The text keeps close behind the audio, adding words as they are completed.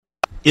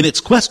In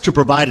its quest to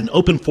provide an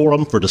open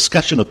forum for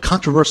discussion of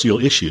controversial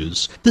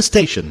issues, this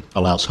station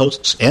allows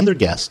hosts and their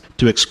guests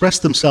to express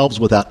themselves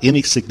without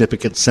any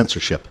significant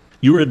censorship.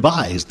 You are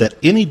advised that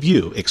any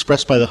view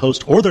expressed by the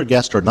host or their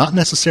guest are not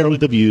necessarily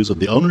the views of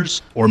the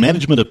owners or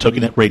management of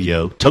TogiNet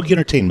Radio, Togi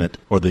Entertainment,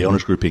 or the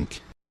Owners Group, Inc.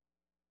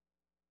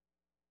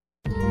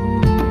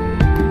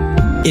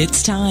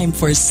 It's time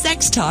for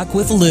Sex Talk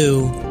with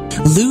Lou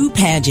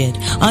Paget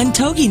on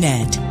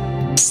TogiNet.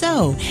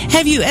 So,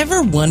 have you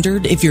ever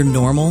wondered if you're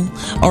normal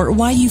or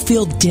why you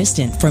feel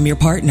distant from your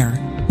partner?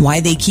 Why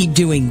they keep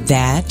doing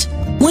that?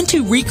 Want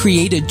to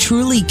recreate a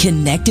truly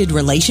connected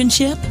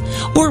relationship?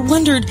 Or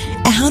wondered,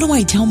 how do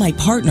I tell my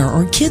partner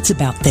or kids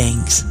about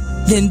things?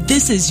 Then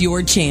this is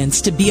your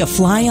chance to be a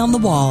fly on the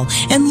wall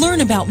and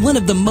learn about one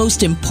of the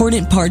most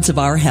important parts of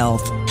our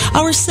health,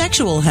 our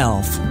sexual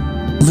health.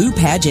 Lou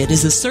Paget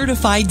is a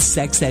certified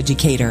sex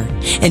educator,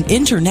 an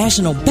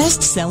international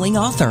best-selling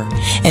author.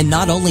 And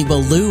not only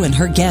will Lou and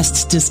her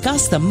guests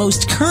discuss the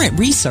most current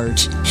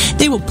research,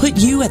 they will put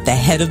you at the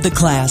head of the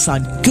class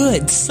on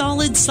good,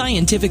 solid,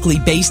 scientifically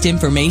based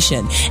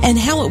information and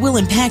how it will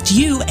impact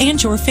you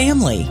and your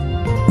family.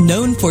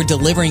 Known for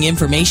delivering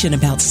information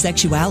about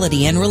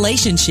sexuality and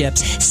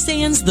relationships,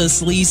 sans the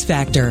sleaze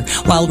factor,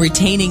 while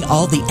retaining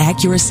all the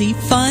accuracy,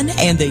 fun,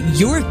 and the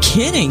you're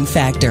kidding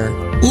factor.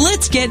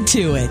 Let's get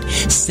to it.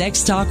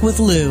 Sex Talk with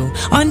Lou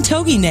on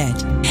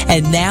TogiNet.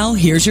 And now,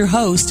 here's your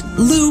host,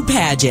 Lou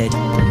Paget.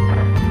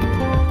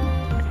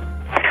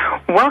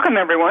 Welcome,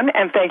 everyone,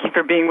 and thank you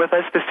for being with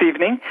us this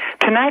evening.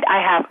 Tonight,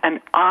 I have an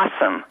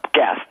awesome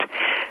guest.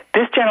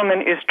 This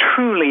gentleman is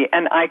truly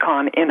an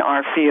icon in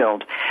our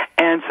field,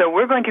 and so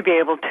we're going to be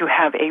able to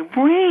have a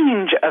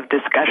range of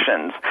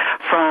discussions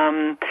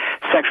from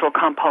sexual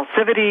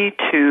compulsivity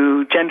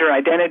to gender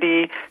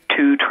identity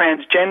to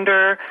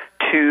transgender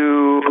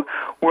to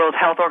World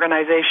Health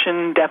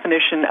Organization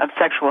definition of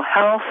sexual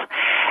health.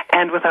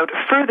 And without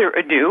further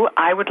ado,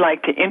 I would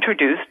like to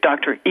introduce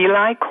Dr.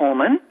 Eli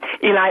Coleman.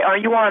 Eli, are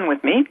you on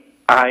with me?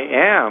 I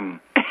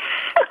am.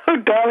 Oh,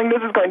 darling,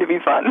 this is going to be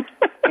fun.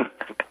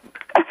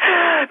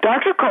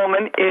 Dr.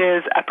 Coleman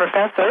is a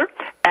professor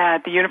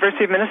at the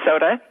University of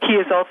Minnesota. He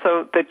is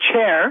also the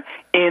chair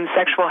in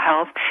sexual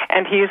health,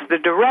 and he is the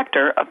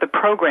director of the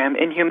program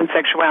in human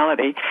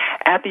sexuality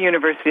at the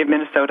University of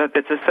Minnesota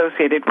that's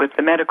associated with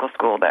the medical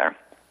school there.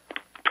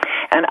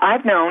 And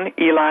I've known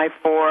Eli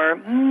for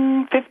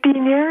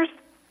 15 years?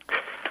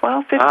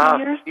 12, 15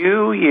 years? A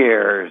few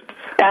years.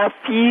 A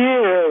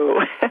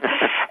few.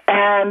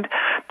 And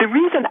the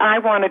reason I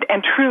wanted,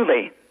 and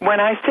truly, when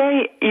I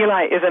say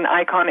Eli is an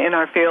icon in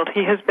our field,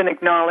 he has been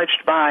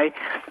acknowledged by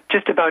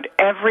just about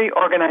every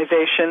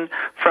organization,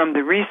 from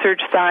the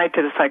research side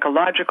to the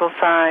psychological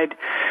side,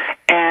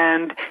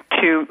 and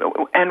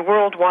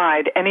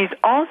worldwide. And he's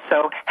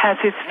also has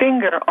his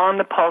finger on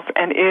the pulse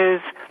and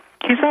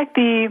he's like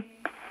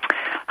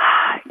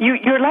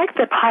you're like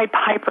the Pied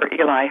Piper,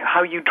 Eli,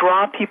 how you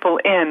draw people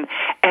in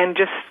and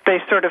just they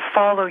sort of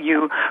follow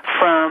you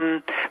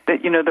from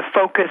the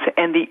focus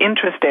and the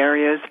interest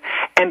areas,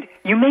 and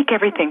you make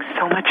everything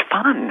so much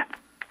fun.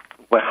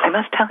 Well, I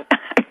must tell you,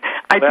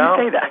 I do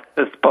say that.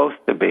 It's supposed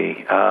to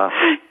be.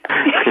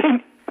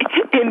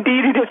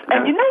 Indeed it is.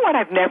 And you know what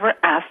I've never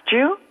asked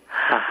you?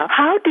 Uh-huh.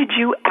 How did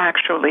you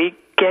actually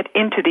get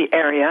into the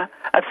area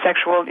of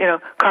sexual,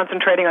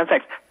 concentrating on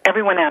sex?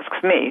 Everyone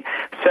asks me,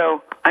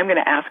 so I'm going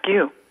to ask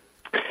you.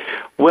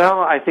 Well,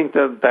 I think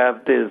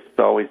that is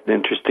always an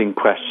interesting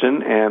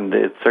question, and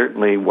it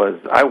certainly was.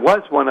 I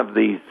was one of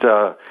these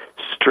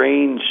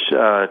strange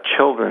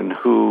children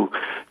who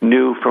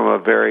knew from a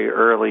very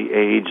early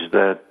age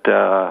that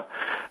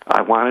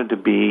I wanted to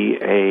be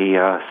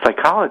a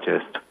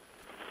psychologist.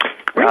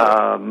 Really?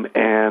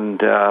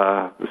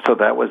 So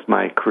that was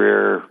my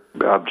career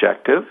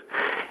objective,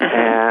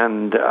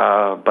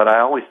 but I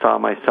always saw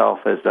myself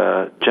as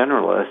a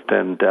generalist,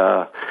 and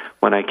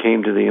when I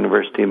came to the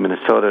University of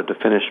Minnesota to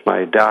finish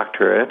my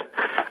doctorate,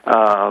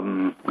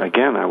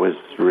 again, I was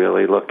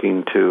really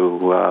looking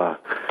to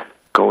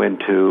go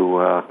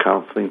into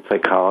counseling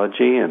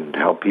psychology and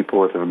help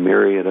people with a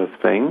myriad of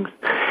things.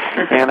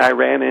 And I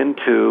ran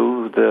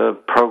into the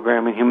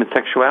program in human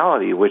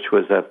sexuality, which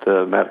was at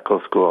the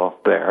medical school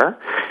there.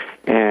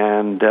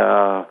 And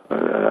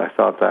I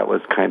thought that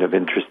was kind of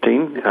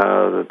interesting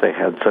that they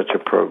had such a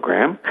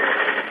program.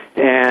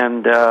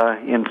 And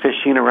in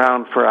fishing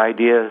around for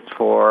ideas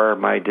for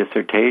my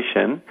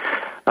dissertation,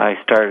 I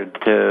started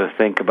to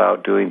think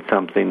about doing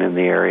something in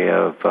the area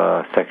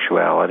of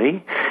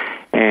sexuality.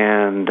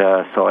 And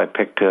so I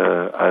picked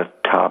a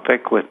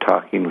topic with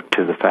talking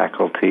to the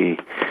faculty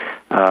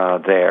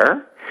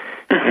there.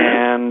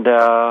 And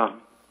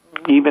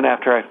even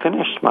after I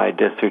finished my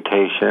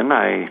dissertation,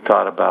 I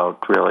thought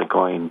about really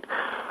going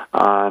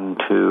on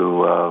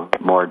to a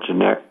more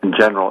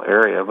general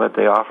area, but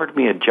they offered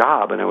me a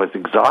job, and I was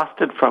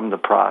exhausted from the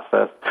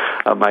process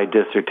of my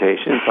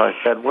dissertation. So I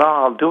said, well,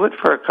 I'll do it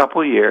for a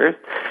couple years,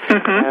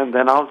 and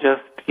then I'll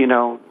just,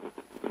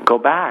 go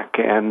back.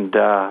 And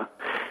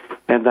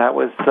that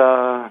was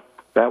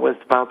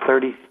about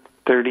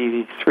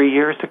 33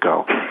 years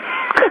ago.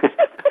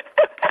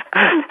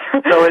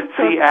 So it's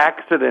the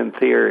accident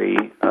theory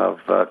of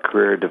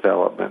career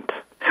development.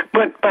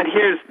 But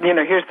here's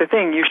the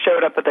thing. You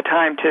showed up at the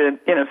time to,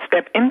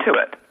 step into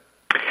it.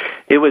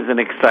 It was an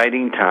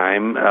exciting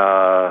time.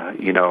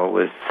 It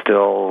was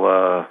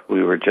still,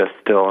 we were just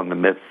still in the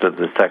midst of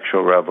the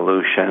sexual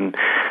revolution,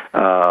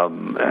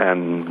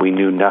 and we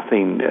knew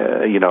nothing.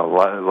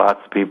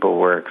 Lots of people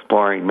were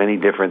exploring many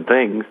different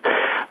things,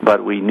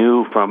 but we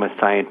knew from a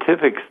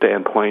scientific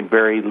standpoint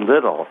very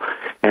little.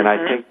 And I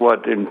think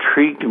what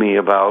intrigued me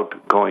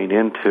about going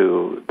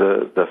into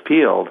the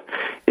field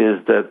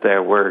is that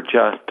there were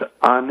just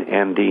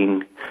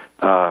unending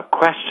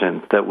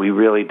questions that we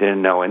really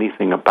didn't know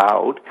anything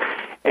about,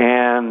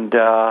 and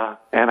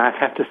I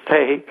have to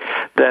say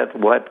that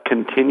what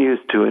continues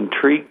to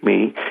intrigue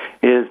me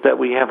is that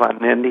we have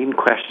unending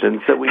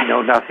questions that we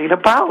know nothing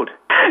about.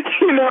 As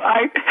soon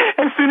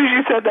as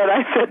you said that,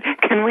 I said,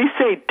 "Can we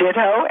say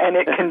ditto?" And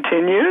it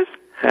continues.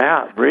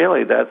 Yeah,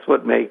 really, that's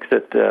what makes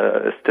it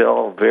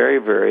still very,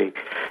 very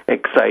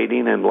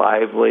exciting and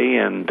lively.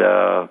 And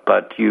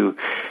but you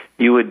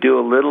would do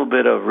a little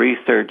bit of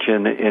research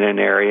in an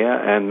area,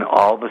 and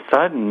all of a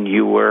sudden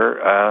you were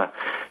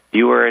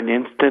an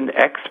instant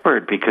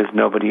expert because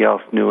nobody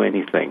else knew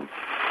anything.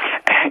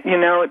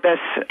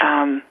 That's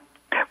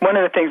one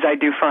of the things I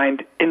do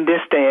find in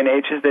this day and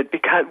age is that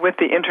because with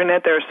the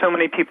Internet there are so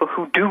many people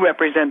who do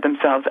represent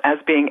themselves as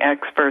being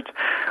experts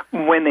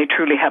when they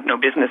truly have no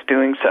business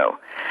doing so.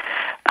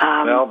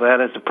 Well, that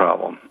is a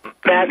problem.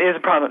 That is a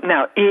problem.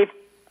 Now,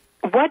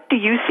 what do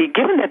you see,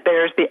 given that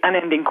there's the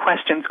unending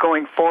questions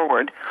going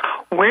forward,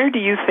 where do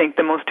you think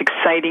the most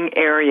exciting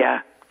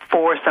area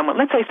for someone,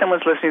 let's say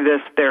someone's listening to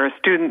this, they're a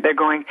student, they're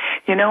going,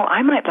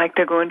 I might like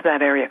to go into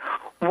that area.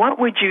 What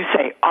would you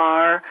say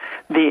are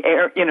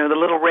the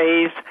little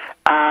rays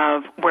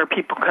of where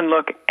people can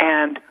look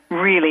and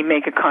really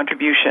make a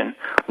contribution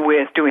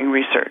with doing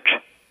research?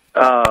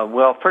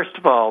 Well, first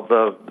of all,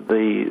 the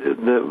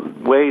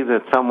way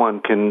that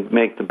someone can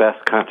make the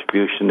best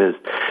contribution is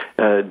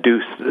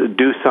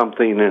do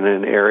something in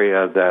an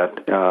area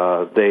that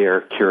they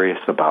are curious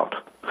about.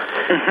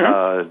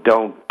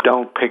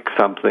 Don't pick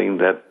something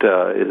that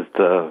is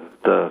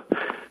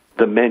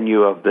the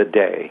menu of the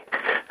day,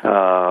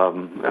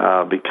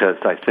 because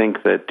I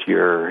think that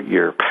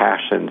your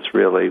passions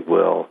really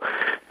will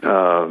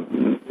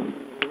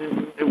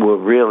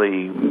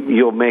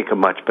you'll make a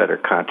much better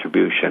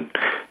contribution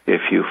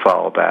if you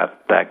follow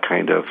that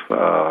kind of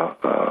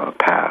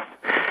path.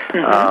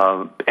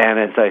 And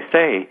as I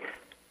say,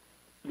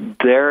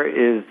 there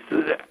is,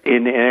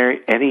 in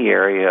any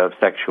area of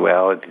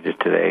sexuality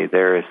today,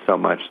 there is so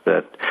much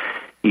that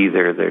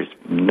either there's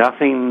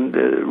nothing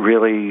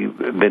really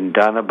been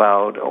done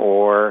about,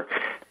 or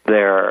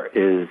there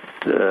is,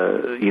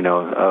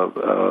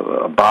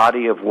 a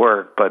body of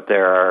work, but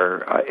there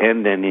are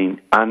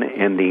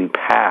unending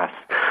paths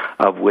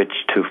of which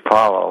to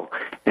follow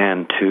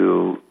and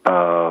to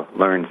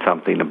learn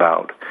something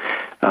about.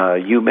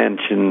 You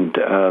mentioned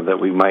that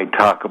we might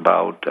talk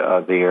about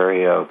the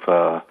area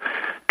of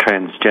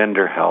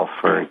transgender health,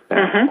 for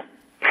example.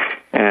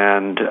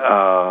 And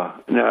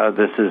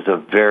this is a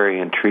very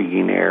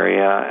intriguing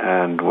area,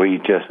 and we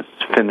just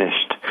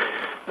finished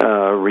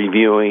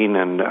reviewing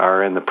and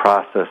are in the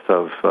process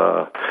of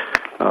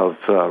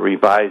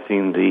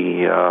revising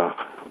the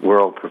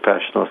World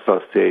Professional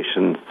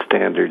Association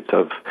standards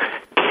of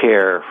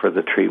care for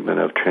the treatment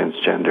of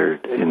transgender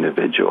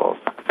individuals.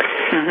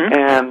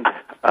 And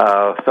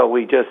so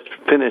we just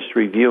finished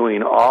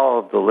reviewing all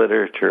of the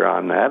literature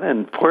on that,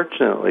 and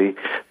fortunately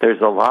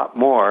there's a lot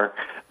more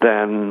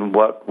than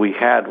what we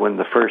had when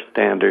the first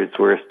standards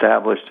were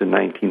established in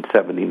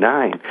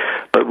 1979.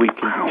 But we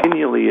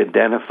continually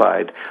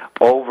identified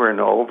over and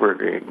over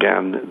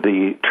again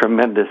the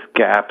tremendous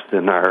gaps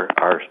in our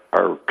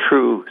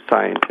true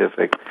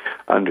scientific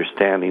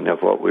understanding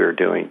of what we were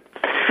doing.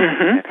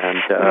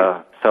 And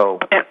so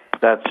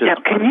that's just... Now,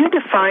 can you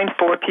define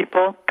for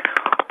people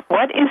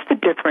what is the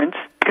difference?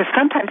 Because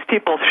sometimes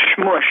people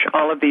smush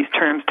all of these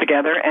terms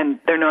together and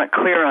they're not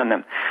clear on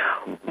them.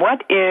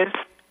 What is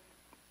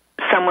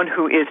someone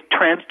who is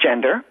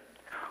transgender?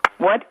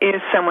 What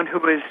is someone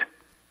who is,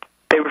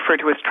 they refer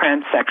to as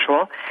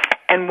transsexual?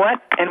 And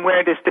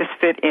where does this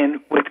fit in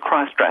with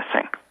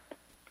cross-dressing?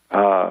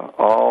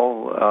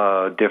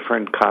 All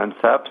different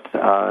concepts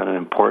and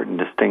important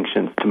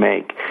distinctions to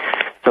make.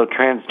 So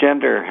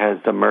transgender has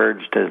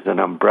emerged as an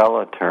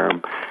umbrella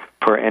term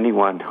for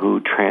anyone who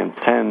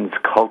transcends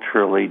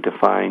culturally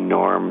defined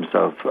norms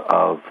of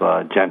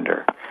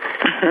gender.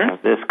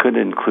 This could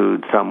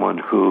include someone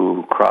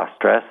who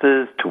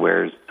cross-dresses, to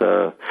wears,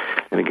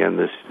 and again,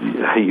 this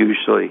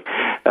usually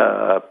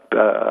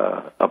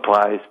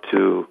applies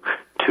to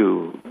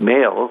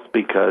males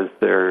because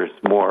there's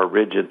more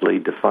rigidly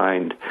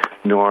defined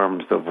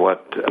norms of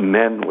what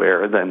men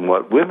wear than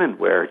what women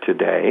wear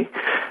today.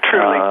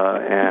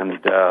 Truly.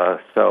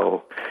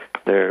 So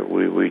there,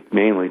 we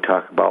mainly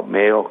talk about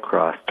male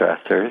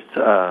cross-dressers,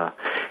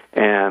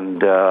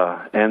 and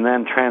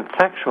then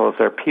transsexuals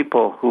are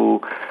people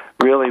who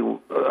really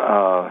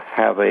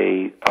have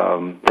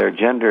their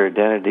gender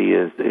identity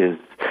is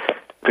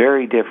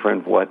very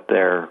different what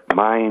their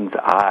mind's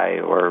eye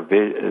or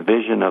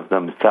vision of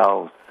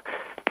themselves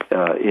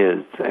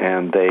is,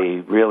 and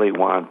they really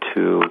want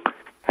to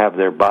have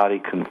their body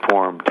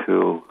conform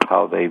to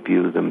how they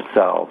view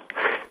themselves.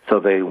 So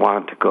they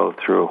want to go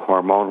through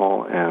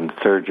hormonal and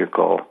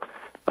surgical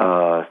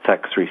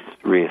sex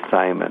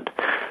reassignment.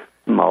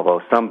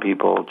 Although some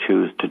people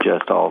choose to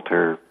just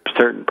alter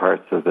certain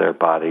parts of their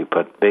body,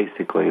 but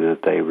basically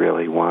that they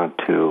really want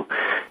to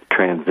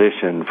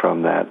transition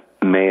from that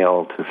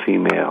male to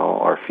female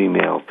or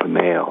female to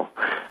male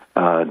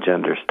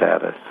gender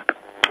status.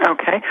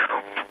 Okay.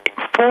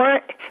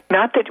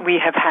 Not that we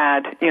have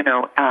had,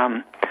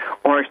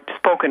 or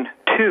spoken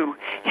to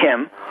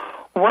him,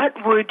 what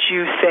would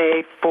you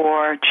say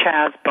for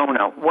Chaz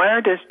Bono? Where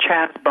does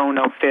Chaz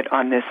Bono fit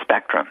on this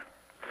spectrum?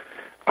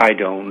 I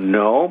don't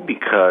know,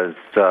 because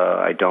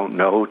I don't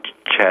know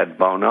Chad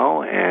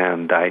Bono,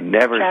 and I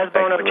never... Chaz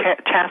Bono,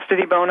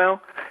 Chastity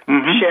Bono,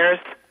 Cher's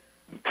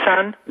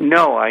son?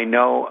 No, I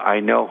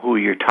know who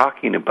you're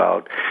talking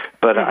about,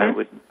 but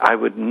I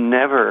would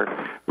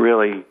never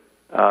really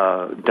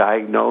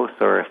diagnose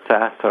or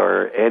assess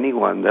or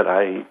anyone that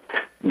I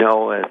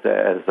know as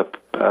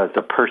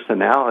a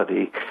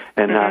personality,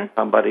 and not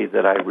somebody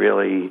that I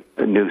really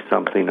knew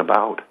something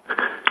about.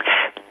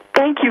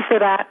 Thank you for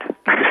that.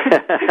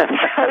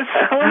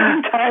 So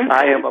many times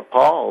I am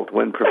appalled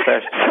when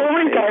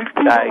professionals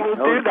people will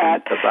do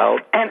that,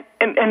 about and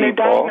they're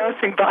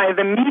diagnosing via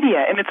the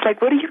media, and it's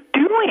like, what are you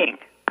doing?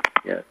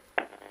 Yes,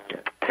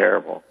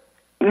 terrible.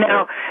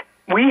 Now,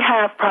 we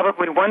have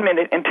probably 1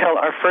 minute until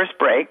our first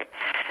break.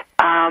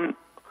 Can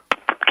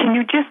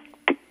you just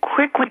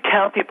quickly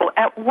tell people,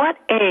 at what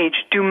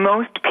age do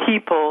most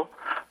people,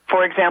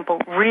 for example,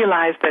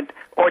 realize that,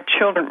 or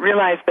children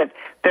realize that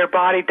their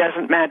body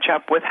doesn't match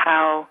up with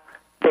how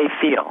they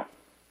feel?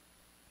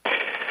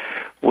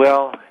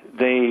 Well,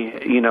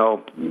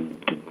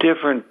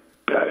 different,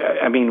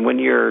 when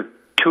you're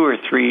 2 or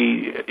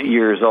 3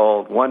 years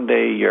old, one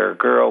day you're a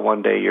girl,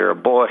 one day you're a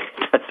boy.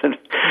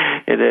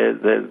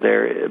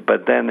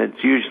 But then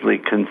it's usually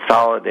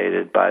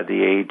consolidated by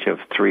the age of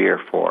 3 or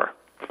 4.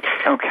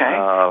 Okay.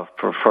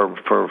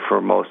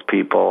 For most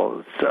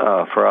people,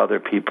 for other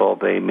people,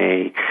 they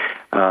may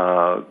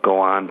go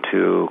on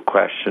to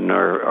question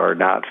or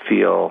not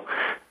feel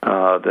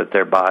that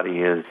their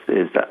body is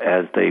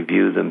as they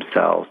view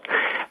themselves.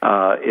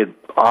 It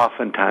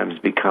oftentimes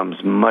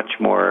becomes much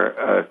more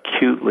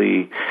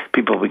acutely,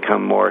 people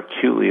become more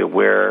acutely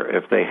aware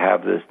if they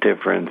have this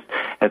difference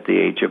at the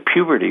age of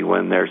puberty,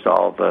 when there's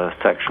all the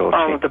sexual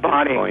changes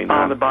going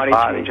on. All the body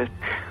changes.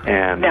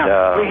 And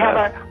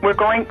now we're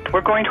going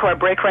to our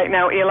break right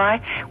now, Eli.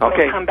 When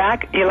we come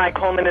back, Eli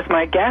Coleman is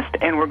my guest,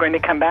 and we're going to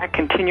come back,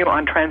 continue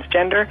on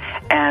transgender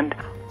and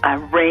a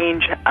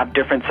range of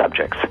different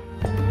subjects.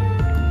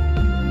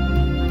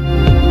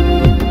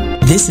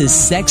 This is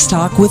Sex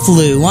Talk with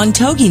Lou on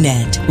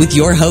TogiNet with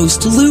your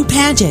host, Lou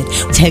Paget.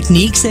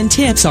 Techniques and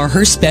tips are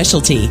her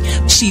specialty.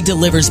 She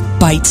delivers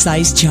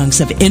bite-sized chunks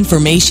of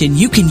information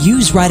you can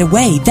use right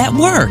away that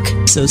work.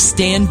 So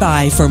stand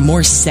by for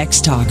more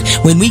sex talk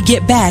when we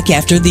get back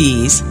after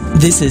these.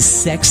 This is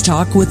Sex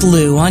Talk with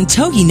Lou on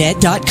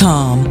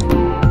TogiNet.com.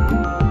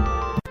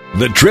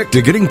 The Trick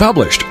to Getting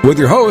Published with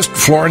your host,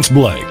 Florence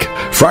Blake.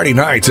 Friday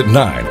nights at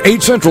 9,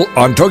 8 Central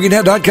on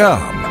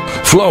TogiNet.com.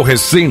 Flo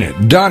has seen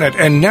it, done it,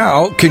 and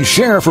now can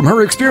share from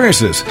her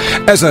experiences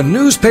as a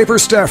newspaper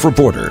staff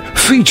reporter,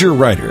 feature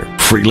writer,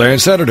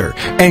 freelance editor,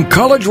 and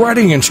college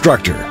writing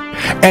instructor.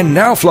 And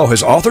now Flo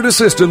has authored a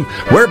system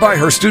whereby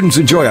her students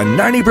enjoy a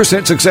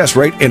 90% success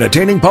rate in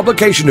attaining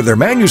publication of their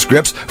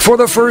manuscripts for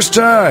the first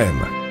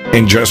time.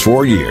 In just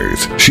 4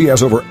 years, she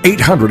has over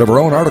 800 of her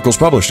own articles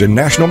published in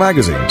national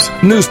magazines,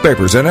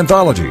 newspapers, and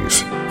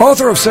anthologies.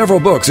 Author of several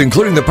books,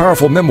 including the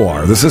powerful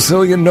memoir, The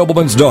Sicilian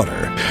Nobleman's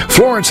Daughter,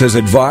 Florence has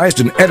advised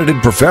and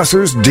edited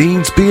professors,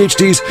 deans,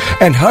 PhDs,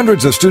 and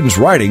hundreds of students'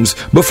 writings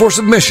before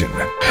submission.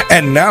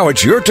 And now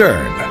it's your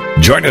turn.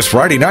 Join us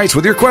Friday nights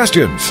with your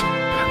questions.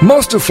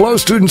 Most of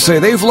Flo's students say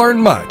they've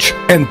learned much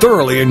and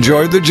thoroughly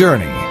enjoyed the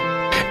journey.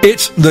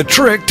 It's The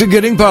Trick to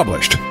Getting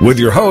Published with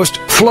your host,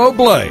 Flo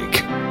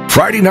Blake.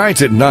 Friday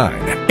nights at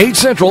 9, 8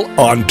 Central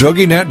on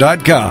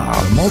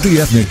TogiNet.com. The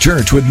Multi-Ethnic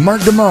Church with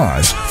Mark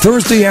DeMaz.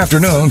 Thursday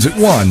afternoons at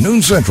 1,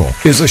 noon Central,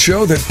 is a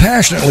show that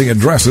passionately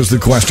addresses the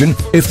question,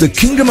 if the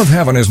kingdom of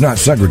heaven is not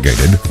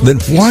segregated,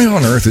 then why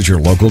on earth is your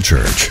local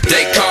church?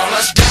 They call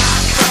us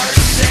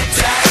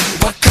diversity,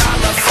 but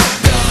colorful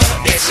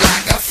blood. It's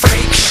like a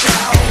freak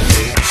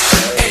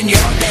show in your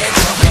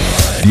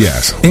neighborhood.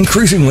 Yes,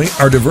 increasingly,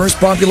 our diverse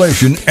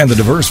population and the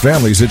diverse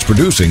families it's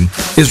producing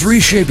is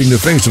reshaping the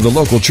face of the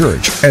local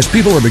church as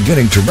people are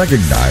beginning to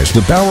recognize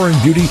the power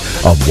and beauty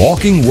of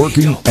walking,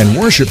 working, and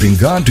worshiping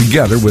God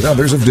together with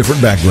others of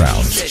different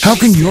backgrounds. How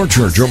can your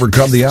church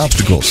overcome the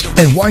obstacles,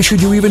 and why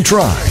should you even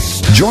try?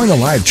 Join a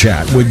live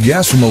chat with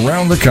guests from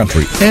around the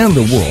country and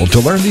the world to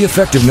learn the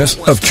effectiveness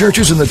of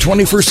churches in the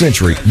 21st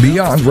century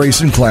beyond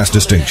race and class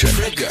distinction.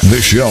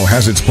 This show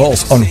has its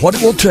pulse on what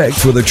it will take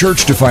for the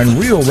church to find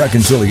real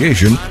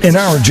reconciliation in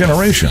our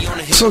generation.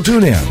 So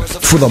tune in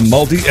for the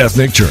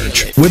Multi-Ethnic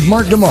Church with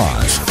Mark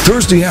DeMoss,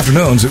 Thursday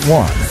afternoons at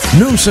 1,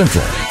 noon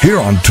Central, here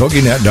on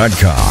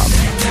TogiNet.com.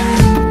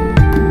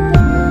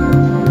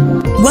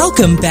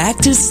 Welcome back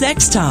to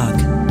Sex Talk.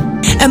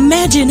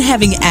 Imagine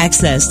having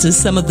access to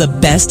some of the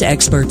best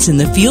experts in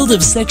the field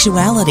of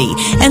sexuality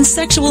and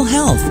sexual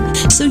health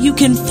so you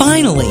can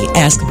finally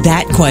ask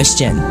that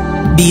question.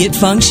 Be it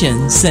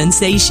function,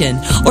 sensation,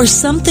 or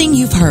something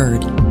you've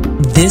heard.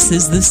 This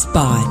is the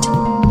spot.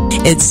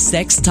 It's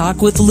Sex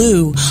Talk with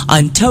Lou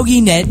on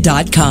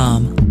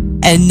TogiNet.com.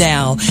 And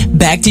now,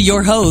 back to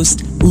your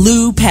host,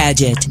 Lou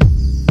Paget.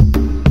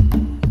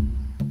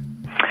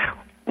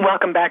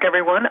 Welcome back,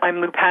 everyone.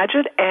 I'm Lou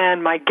Paget,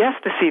 and my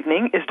guest this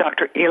evening is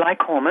Dr. Eli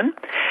Coleman,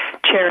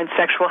 Chair in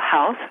Sexual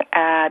Health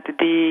at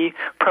the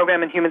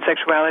Program in Human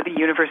Sexuality,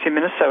 University of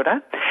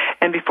Minnesota.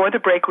 And before the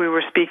break, we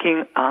were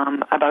speaking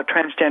about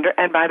transgender.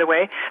 And by the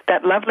way,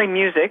 that lovely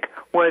music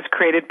was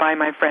created by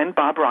my friend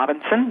Bob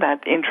Robinson,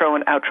 that intro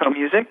and outro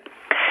music.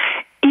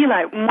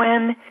 Eli,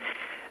 when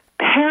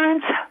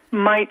parents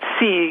might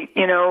see,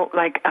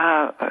 like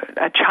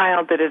a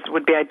child that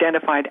would be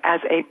identified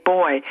as a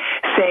boy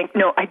saying,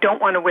 no, I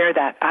don't want to wear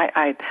that.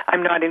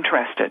 I'm not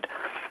interested.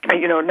 They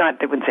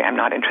wouldn't say I'm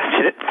not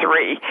interested at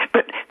 3,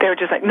 but they were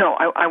just like, no,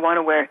 I want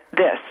to wear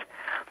this.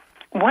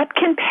 What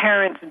can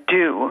parents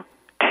do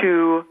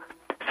to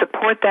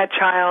support that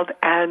child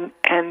and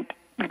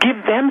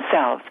give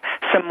themselves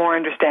some more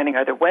understanding?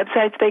 Are there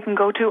websites they can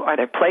go to? Are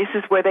there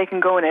places where they can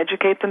go and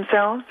educate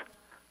themselves?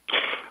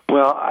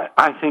 Well,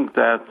 I think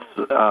that's,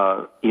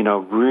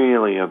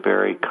 really a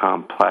very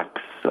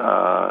complex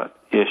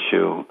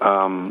issue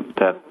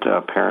that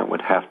a parent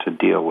would have to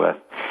deal with.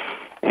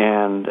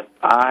 And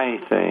I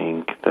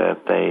think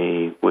that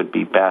they would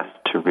be best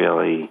to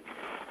really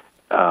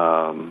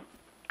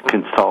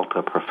consult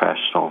a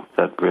professional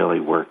that really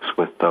works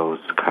with those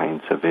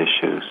kinds of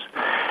issues.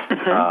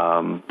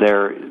 Mm-hmm.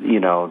 There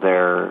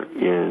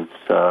is,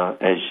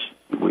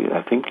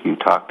 I think you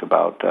talked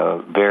about,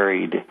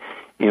 varied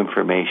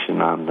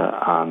information on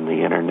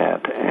the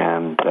internet,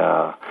 and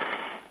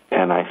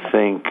I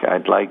think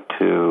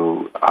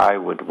I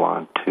would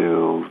want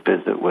to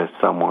visit with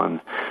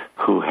someone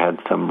who had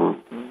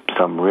some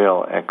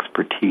real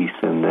expertise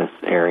in this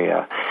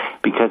area,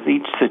 because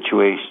each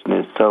situation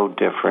is so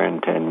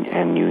different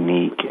and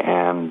unique,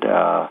 and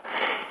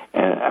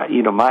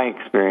my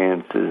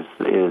experience is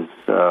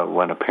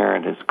when a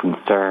parent is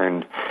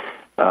concerned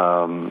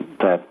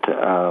that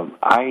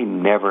I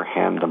never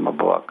hand them a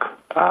book.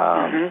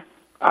 Mm-hmm.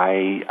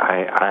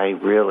 I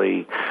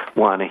really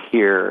want to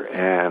hear,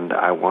 and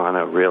I want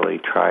to really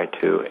try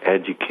to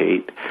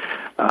educate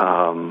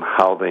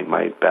how they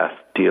might best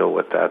deal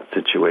with that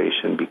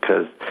situation,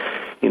 because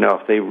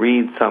if they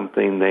read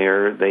something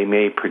there, they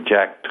may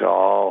project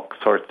all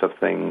sorts of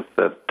things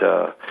that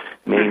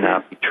may mm-hmm.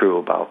 not be true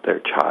about their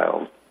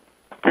child.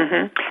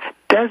 Mm-hmm.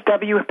 Does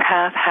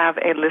WPATH have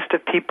a list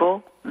of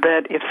people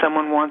that if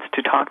someone wants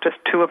to talk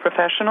to a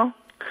professional?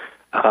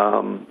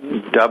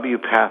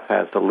 WPATH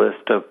has a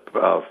list of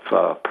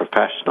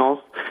professionals,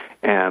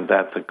 and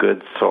that's a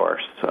good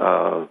source.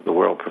 The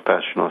World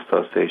Professional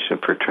Association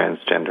for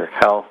Transgender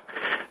Health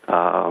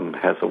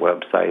has a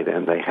website,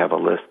 and they have a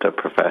list of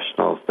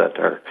professionals that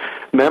are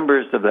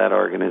members of that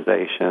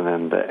organization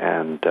and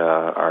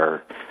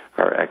are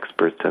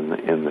experts in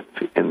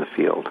the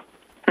field.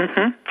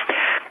 Mm-hmm.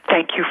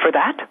 Thank you for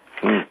that.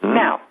 Mm-hmm.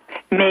 Now,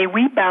 may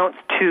we bounce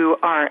to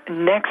our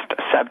next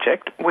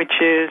subject, which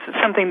is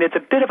something that's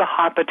a bit of a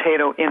hot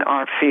potato in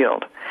our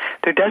field.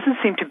 There doesn't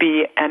seem to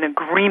be an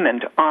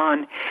agreement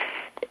on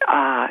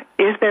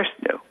is there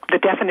the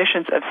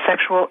definitions of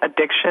sexual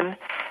addiction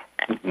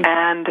mm-hmm.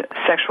 and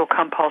sexual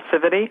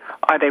compulsivity,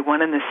 are they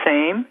one and the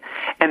same?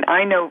 And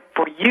I know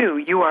for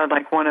you are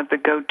like one of the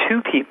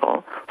go-to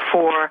people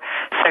for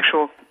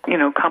sexual,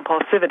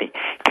 compulsivity.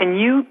 Can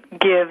you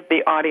give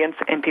the audience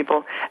and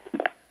people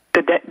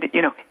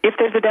if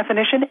there's a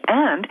definition,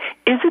 and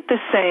is it the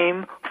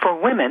same for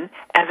women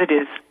as it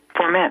is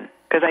for men?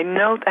 Because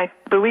I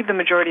believe the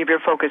majority of your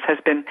focus has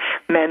been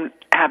men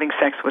having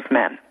sex with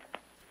men.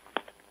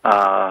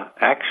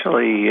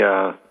 Actually,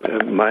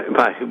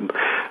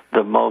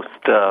 the most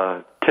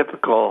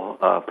typical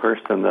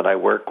person that I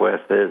work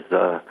with is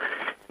a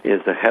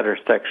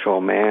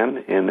heterosexual man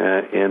in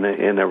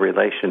a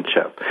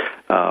relationship.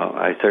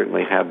 I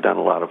certainly have done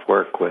a lot of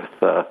work with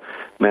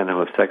men who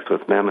have sex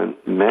with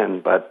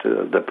men, but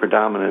the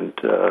predominant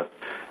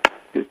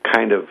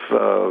kind of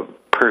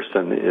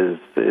person is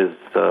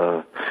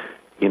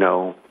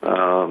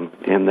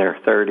in their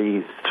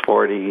 30s,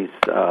 40s,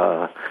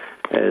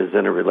 is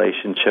in a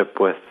relationship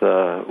with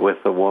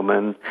a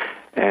woman.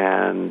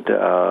 And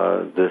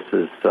this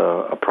is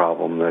a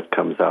problem that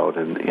comes out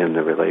in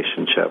the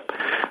relationship.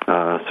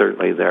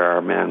 Certainly there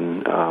are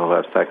men who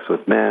have sex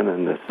with men,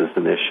 and this is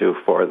an issue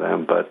for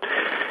them, but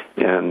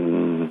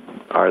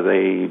are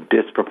they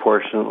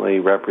disproportionately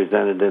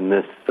represented in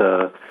this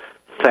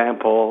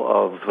sample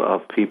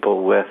of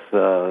people with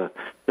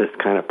this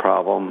kind of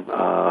problem.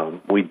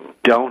 We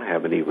don't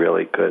have any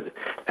really good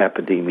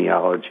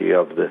epidemiology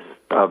of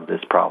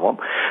this problem.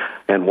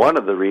 And one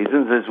of the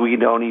reasons is we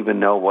don't even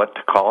know what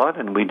to call it,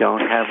 and we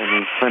don't have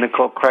any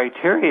clinical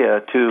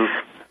criteria to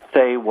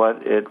say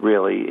what it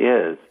really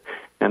is.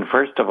 And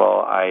first of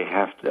all, I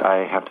have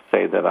to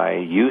say that I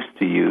used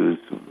to use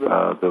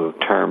the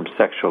term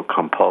sexual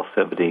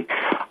compulsivity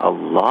a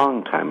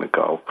long time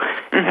ago,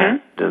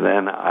 and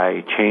then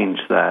I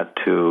changed that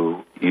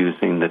to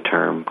using the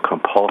term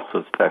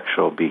compulsive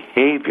sexual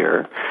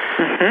behavior,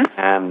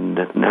 and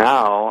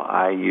now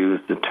I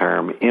use the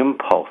term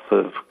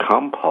impulsive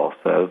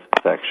compulsive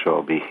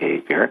sexual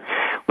behavior,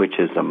 which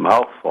is a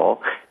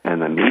mouthful,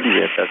 and the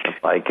media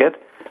doesn't like it.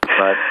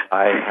 But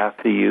I have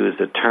to use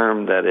a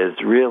term that is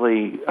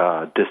really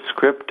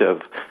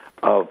descriptive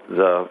of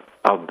the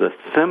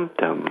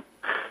symptom,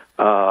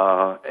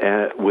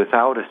 and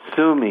without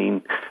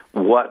assuming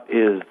what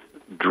is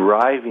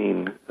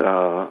driving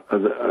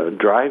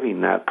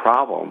that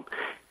problem.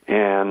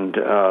 And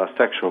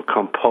sexual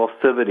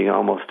compulsivity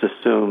almost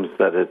assumes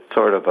that it's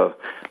sort of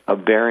a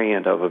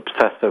variant of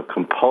obsessive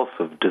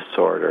compulsive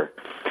disorder,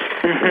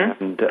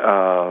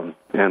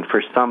 and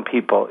for some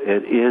people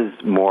it is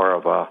more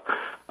of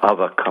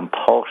a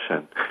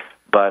compulsion,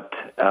 but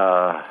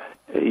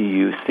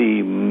you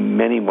see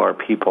many more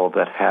people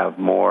that have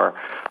more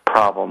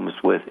problems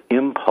with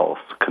impulse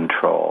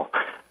control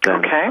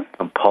than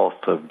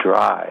compulsive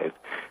drive.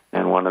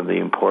 And one of the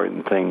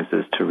important things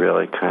is to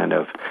really kind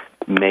of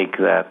make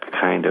that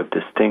kind of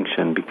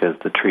distinction, because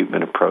the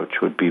treatment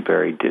approach would be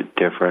very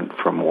different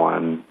from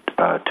one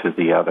to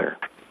the other.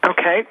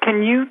 Okay.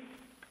 Can you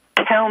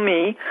tell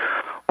me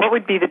what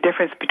would be the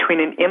difference between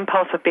an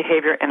impulsive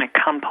behavior and a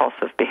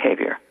compulsive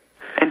behavior?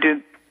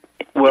 And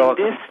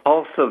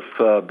compulsive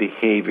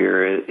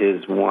behavior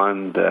is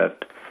one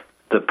that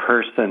the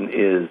person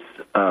is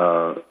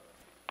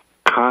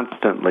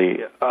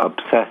constantly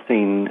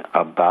obsessing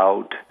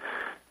about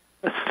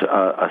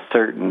a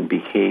certain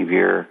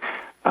behavior,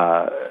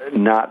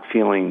 not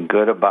feeling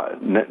good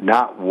about,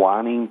 not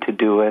wanting to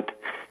do it,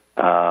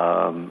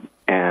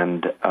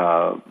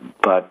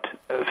 but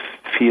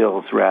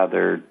feels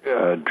rather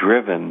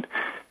driven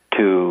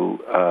to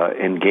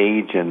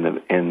engage in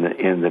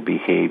the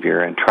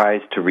behavior, and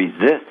tries to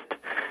resist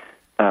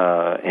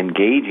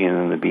engaging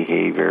in the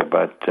behavior,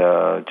 but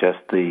just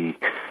the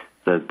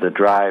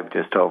drive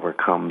just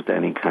overcomes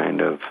any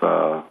kind of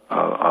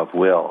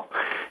will,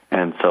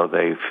 and so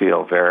they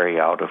feel very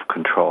out of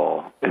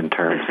control in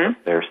terms of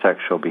their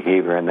sexual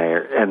behavior, and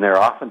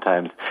they're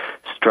oftentimes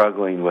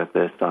struggling with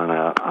this on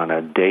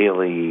a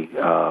daily,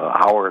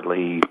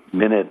 hourly,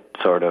 minute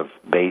sort of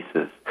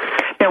basis.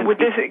 Now,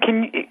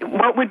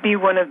 what would be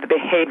one of the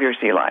behaviors,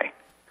 Eli?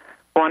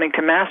 Wanting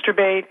to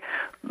masturbate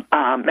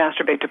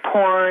to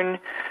porn,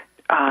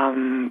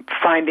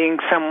 finding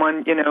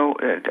someone,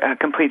 a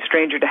complete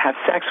stranger to have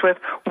sex with.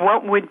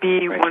 What would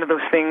be one of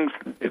those things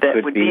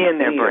that would be in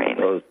their brain?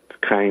 Those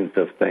kinds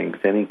of things.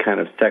 Any kind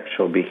of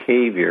sexual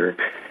behavior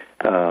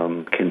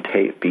can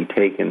be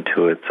taken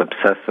to its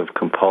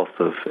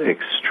obsessive-compulsive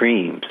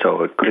extreme.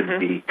 So it could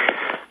be,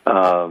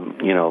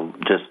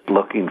 just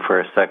looking for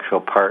a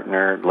sexual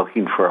partner,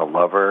 looking for a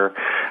lover,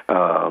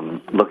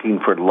 looking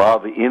for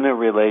love in a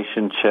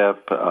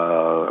relationship,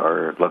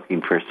 or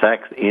looking for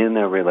sex in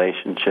a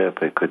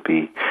relationship. It could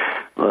be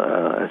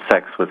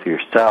sex with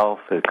yourself.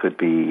 It could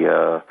be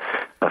a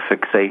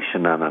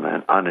fixation on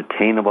an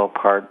unattainable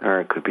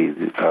partner. It could be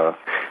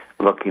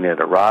looking at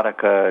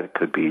erotica. It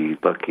could be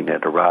looking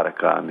at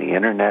erotica on the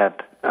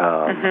internet.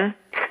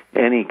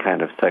 Any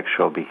kind of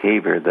sexual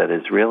behavior that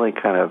is really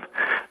kind of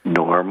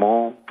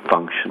normal,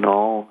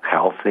 functional,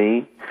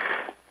 healthy,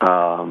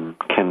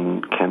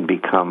 can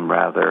become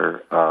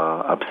rather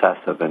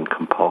obsessive and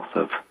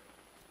compulsive.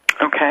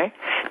 Okay.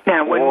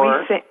 Now,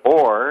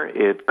 or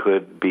it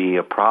could be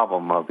a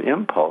problem of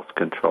impulse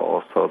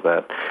control, so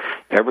that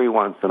every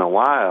once in a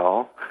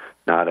while,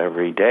 not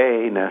every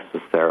day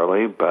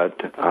necessarily, but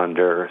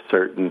under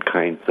certain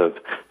kinds of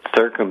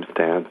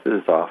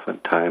circumstances,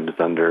 oftentimes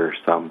under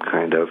some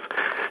kind of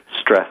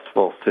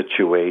stressful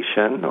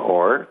situation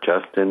or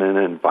just in an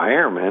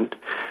environment,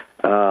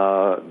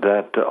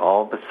 that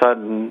all of a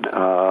sudden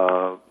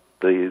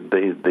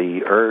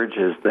the urge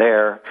is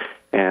there,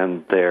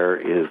 and there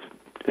is,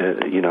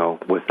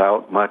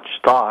 without much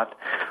thought,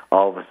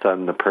 all of a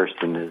sudden the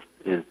person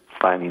is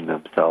finding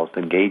themselves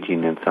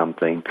engaging in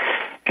something,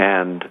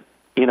 and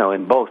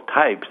in both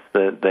types,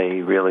 that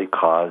they really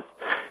cause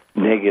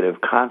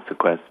negative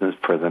consequences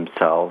for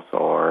themselves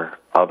or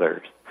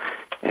others.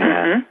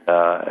 And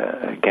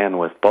again,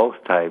 with both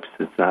types,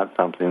 it's not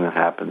something that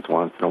happens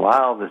once in a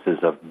while. This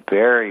is a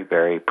very,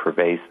 very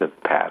pervasive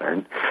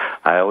pattern.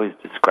 I always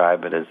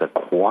describe it as a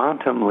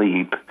quantum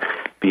leap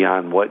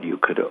beyond what you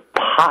could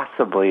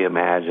possibly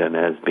imagine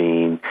as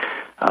being,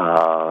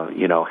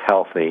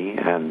 healthy.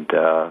 And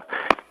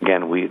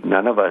again,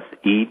 none of us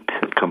eat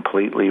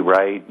completely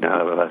right.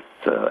 None of us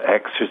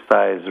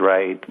exercise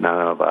right.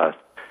 None of us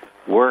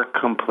work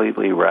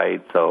completely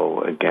right.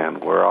 So again,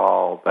 we're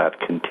all that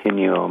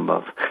continuum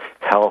of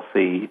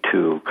healthy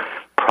to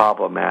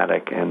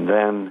problematic, and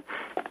then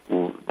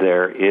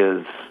there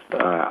is,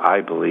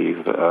 I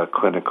believe, a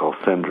clinical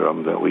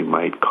syndrome that we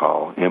might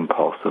call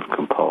impulsive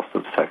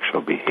compulsive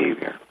sexual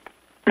behavior.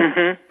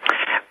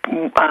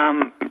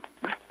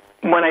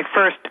 When I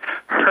first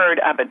heard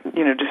of it,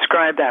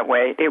 described that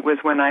way, it was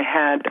when I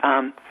had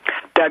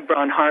Doug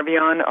Braun-Harvey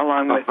on,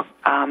 along with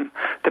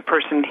the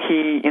person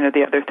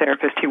the other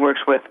therapist he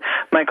works with,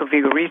 Michael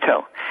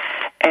Vigorito.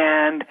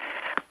 And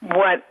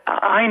what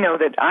I know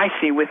that I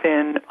see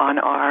on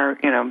our,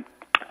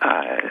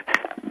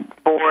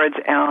 boards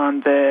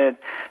and the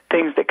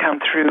things that come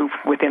through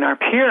within our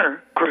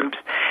peer groups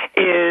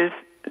is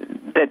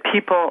that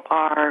people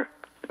are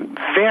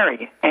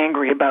very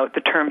angry about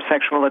the term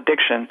sexual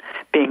addiction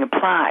being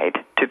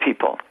applied to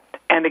people.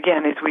 And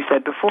again, as we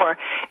said before,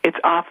 it's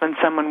often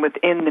someone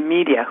within the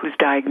media who's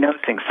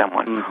diagnosing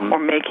someone or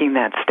making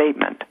that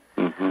statement.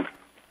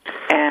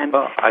 And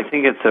well, I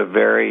think it's a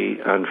very,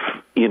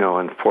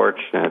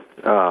 unfortunate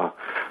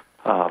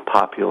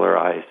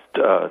popularized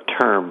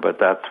term, but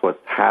that's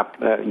what's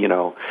happened.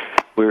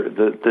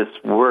 This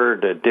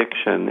word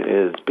addiction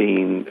has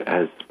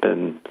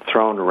been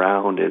thrown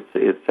around.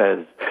 It's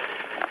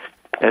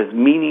as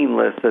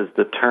meaningless as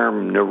the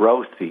term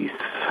neuroses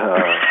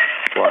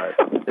was.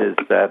 Is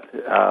that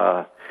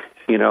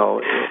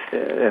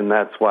and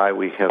that's why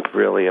we have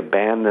really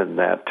abandoned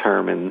that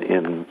term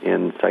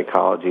in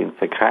psychology and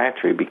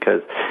psychiatry,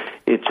 because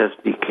it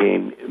just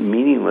became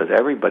meaningless.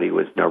 Everybody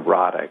was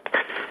neurotic,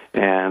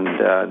 and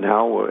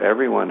now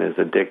everyone is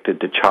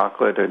addicted to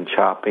chocolate and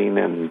shopping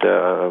and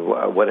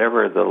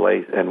whatever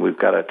and we've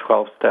got a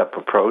 12-step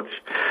approach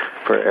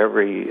for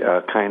every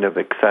kind of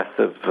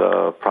excessive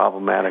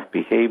problematic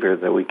behavior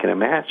that we can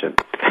imagine.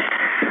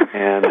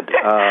 And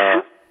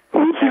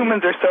we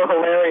humans are so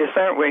hilarious,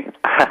 aren't we?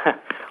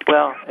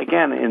 Well,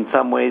 again, in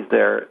some ways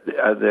there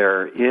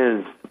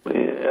is,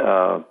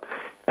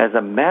 as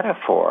a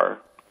metaphor,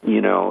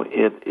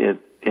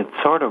 it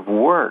sort of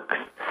works,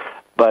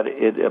 but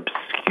it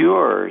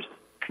obscures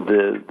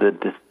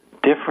the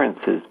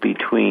differences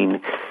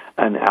between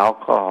an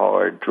alcohol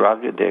or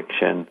drug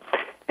addiction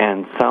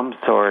and some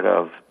sort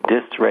of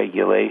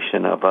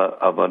dysregulation of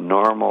a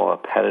normal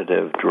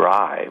appetitive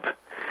drive.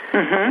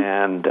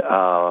 And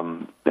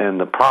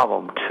the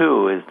problem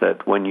too is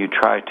that when you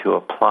try to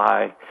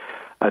apply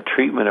a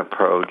treatment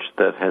approach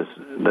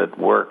that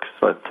works,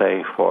 let's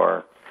say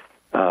for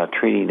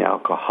treating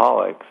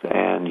alcoholics,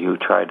 and you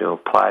try to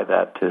apply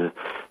that to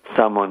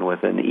someone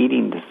with an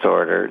eating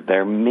disorder,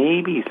 there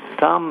may be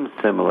some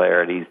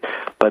similarities,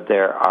 but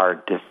there are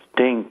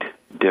distinct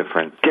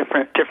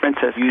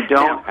differences. You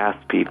don't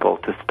ask people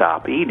to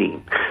stop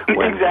eating.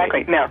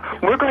 Exactly. Now,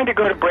 we're going to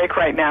go to break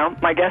right now.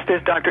 My guest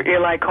is Dr.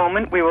 Eli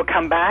Coleman. We will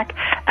come back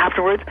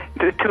afterwards.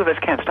 The two of us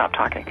can't stop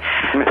talking.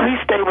 Please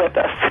stay with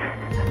us.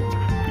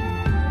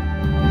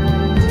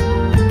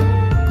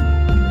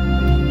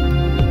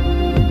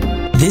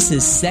 This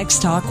is Sex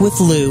Talk with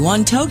Lou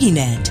on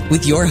TogiNet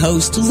with your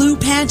host, Lou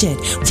Paget.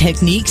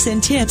 Techniques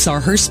and tips are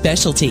her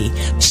specialty.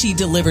 She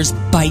delivers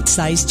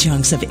bite-sized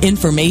chunks of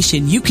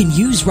information you can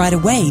use right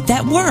away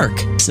that work.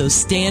 So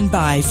stand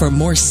by for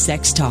more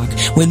sex talk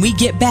when we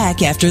get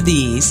back after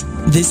these.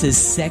 This is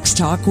Sex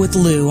Talk with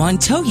Lou on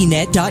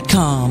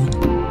TogiNet.com.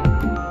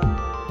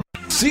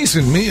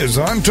 Season Me is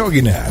on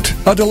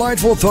TogiNet, a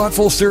delightful,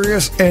 thoughtful,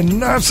 serious, and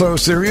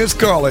not-so-serious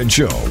call-in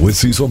show with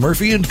Cecil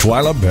Murphy and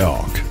Twyla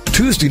Belk.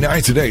 Tuesday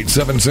nights at 8,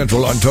 7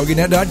 Central on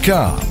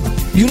TogiNet.com.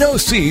 You know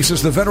Cease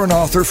is the veteran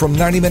author from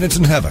 90 Minutes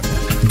in Heaven,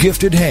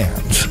 Gifted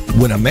Hands,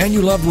 When a Man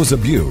You Loved Was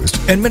Abused,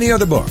 and many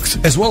other books,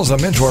 as well as a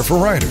mentor for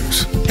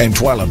writers. And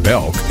Twyla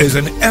Belk is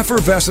an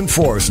effervescent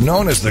force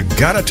known as the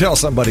Gotta Tell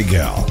Somebody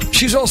gal.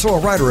 She's also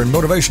a writer and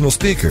motivational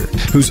speaker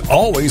who's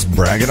always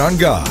bragging on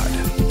God.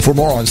 For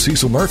more on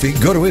Cecil Murphy,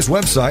 go to his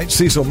website,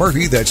 Cecil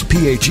Murphy, that's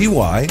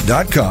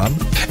PHEY.com.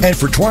 And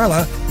for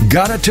Twyla,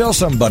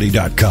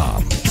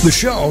 GottaTellSomebody.com. The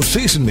show,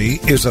 Season Me,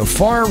 is a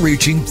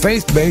far-reaching,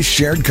 faith-based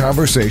shared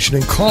conversation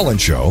and call-in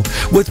show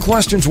with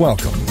questions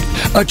welcomed.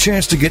 A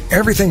chance to get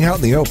everything out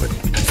in the open,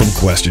 from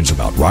questions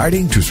about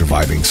writing to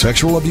surviving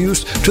sexual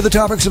abuse to the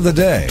topics of the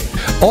day,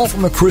 all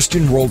from a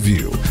Christian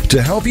worldview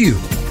to help you.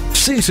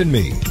 Season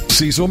Me,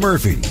 Cecil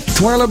Murphy,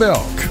 Twyla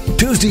Belk,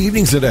 Tuesday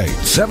evenings at 8,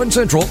 7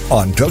 Central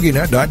on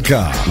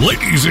TogiNet.com.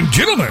 Ladies and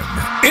gentlemen,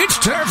 it's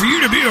time for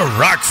you to be a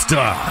rock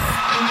star.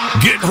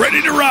 Get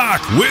ready to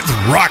rock with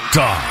Rock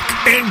Talk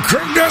and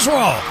Craig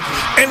Deswald,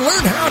 and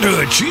learn how to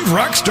achieve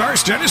rock star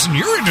status in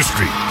your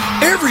industry.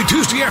 Every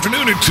Tuesday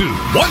afternoon at 2,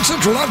 1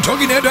 Central on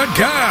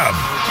TogiNet.com.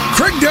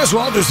 Craig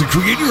Deswald is the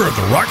creator of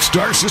the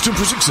Rockstar System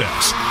for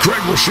Success. Craig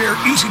will share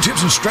easy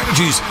tips and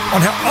strategies on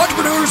how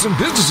entrepreneurs and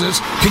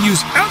businesses can use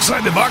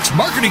outside-the-box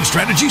marketing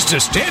strategies to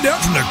stand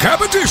out from the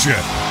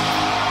competition.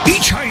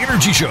 Each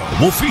high-energy show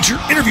will feature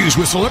interviews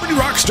with celebrity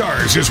rock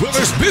stars as well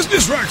as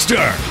business rock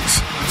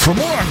stars. For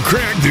more on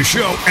Craig, the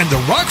show, and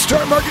the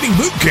Rockstar Marketing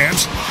Boot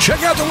Camps,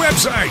 check out the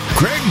website,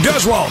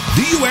 CraigDeswald.com,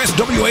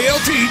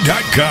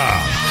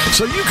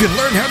 so you can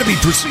learn how to be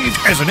perceived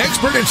as an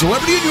expert and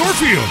celebrity in your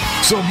field,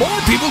 so more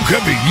people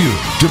come to you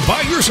to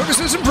buy your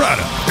services and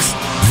products.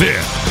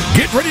 Then,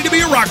 get ready to be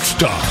a rock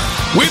star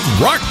with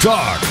Rock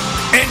Talk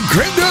and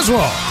Craig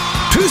Griswold.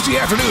 Tuesday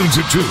afternoons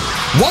at 2,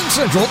 1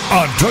 Central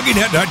on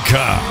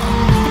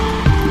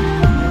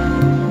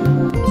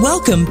TogiNet.com.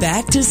 Welcome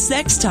back to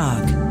Sex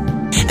Talk.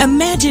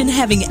 Imagine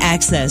having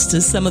access to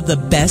some of the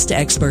best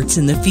experts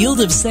in the field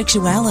of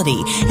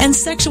sexuality and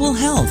sexual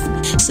health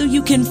so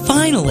you can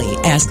finally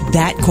ask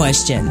that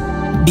question.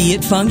 Be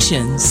it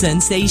function,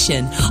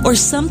 sensation, or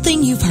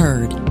something you've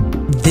heard.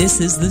 This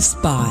is the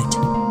spot.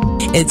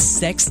 It's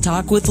Sex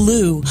Talk with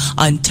Lou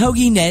on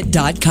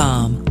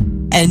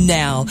TogiNet.com. And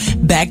now,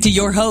 back to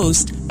your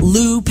host,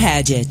 Lou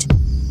Paget.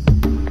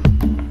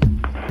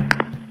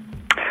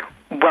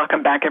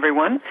 Welcome back,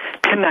 everyone.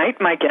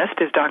 Tonight, my guest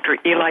is Dr.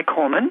 Eli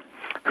Coleman,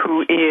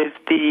 who is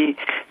the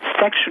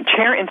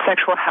Chair in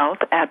Sexual Health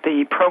at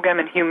the Program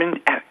in Chair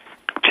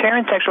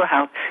in Sexual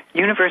Health,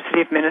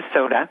 University of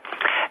Minnesota,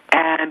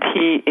 and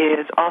he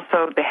is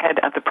also the head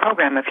of the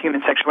Program of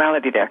Human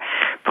Sexuality there.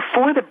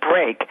 Before the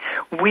break,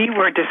 we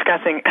were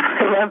discussing, and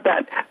I love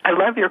that, I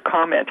love your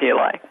comment,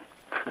 Eli,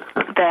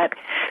 that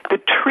the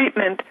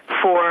treatment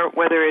for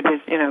whether it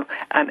is,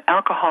 an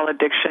alcohol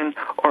addiction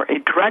or a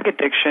drug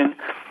addiction,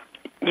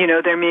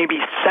 there may be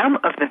some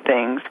of the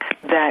things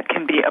that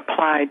can be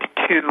applied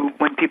to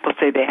when people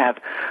say they have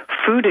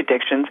food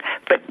addictions,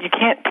 but you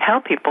can't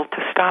tell people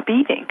to stop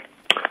eating.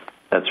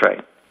 That's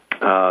right.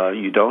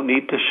 You don't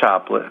need to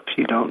shoplift.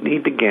 You don't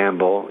need to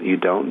gamble. You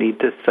don't need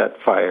to set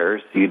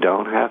fires. You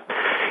don't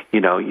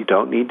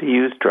need to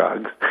use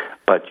drugs,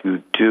 but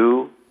you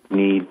do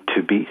need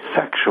to be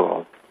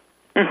sexual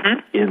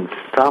in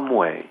some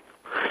way.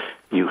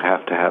 You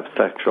have to have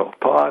sexual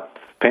thoughts,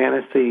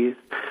 fantasies.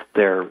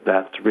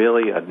 That's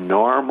really a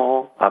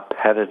normal,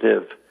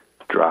 appetitive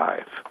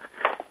drive.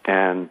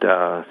 And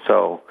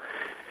so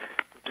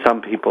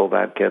some people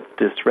that gets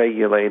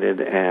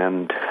dysregulated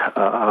and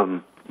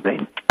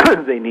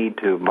they need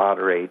to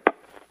moderate,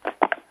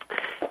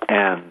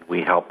 and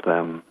we help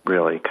them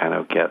really kind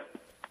of get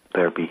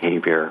their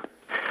behavior,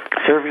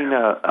 serving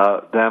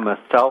them a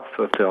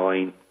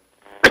self-fulfilling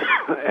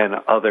and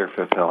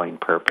other-fulfilling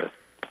purpose.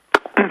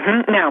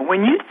 Now,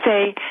 when you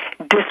say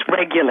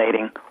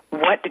dysregulating,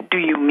 what do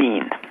you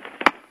mean?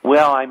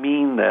 Well, I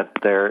mean that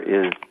there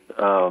is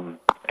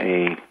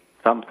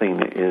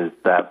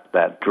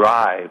that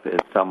drive is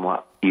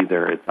somewhat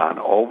either it's on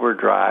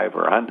overdrive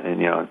or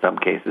in some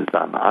cases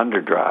on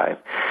underdrive,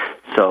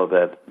 so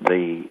that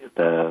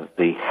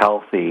the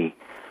healthy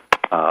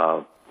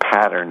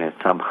pattern is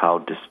somehow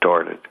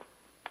distorted.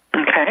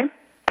 Okay.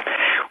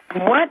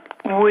 What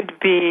would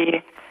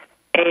be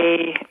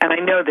and I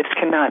know this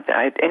cannot,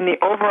 in the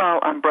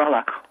overall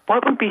umbrella,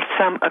 what would be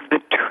some of the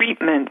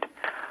treatment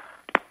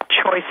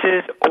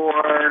choices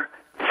or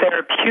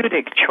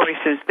therapeutic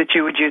choices that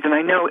you would use? And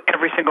I know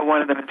every single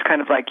one of them, it's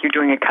kind of like you're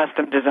doing a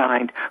custom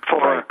design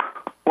for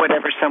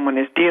whatever someone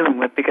is dealing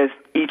with, because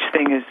each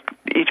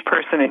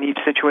person and each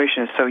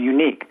situation is so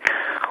unique.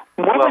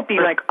 What would be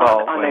like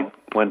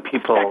when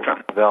people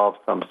spectrum? Develop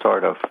some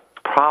sort of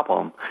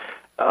problem,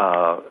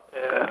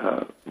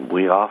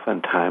 we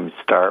oftentimes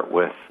start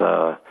with,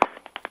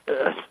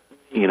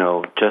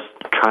 just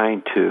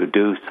trying to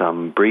do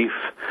some brief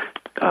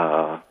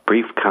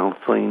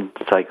counseling,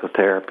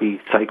 psychotherapy,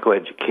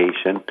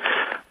 psychoeducation.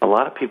 A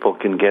lot of people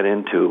can get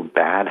into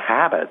bad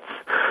habits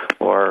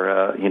or,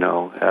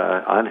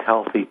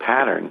 unhealthy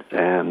patterns,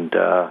 and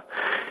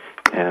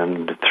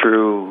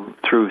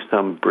through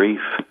some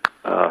brief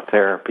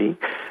therapy,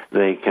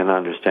 they can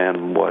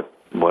understand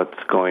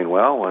what's going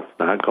well, what's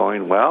not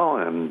going well,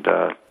 and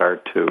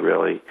start to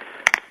really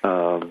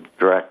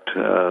direct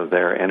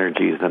their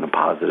energies in a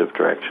positive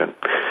direction.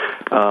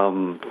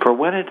 For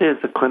when it is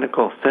a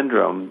clinical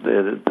syndrome,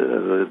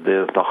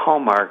 the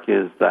hallmark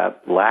is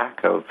that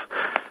lack of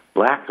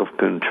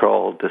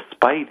control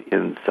despite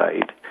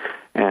insight,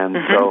 and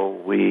so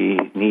we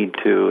need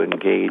to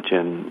engage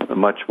in a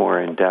much more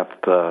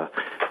in-depth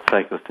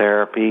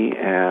psychotherapy,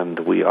 and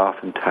we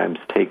oftentimes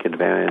take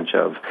advantage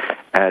of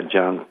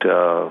adjunct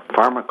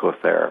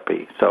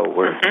pharmacotherapy. So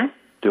we're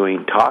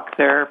doing talk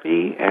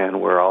therapy, and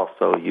we're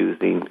also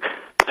using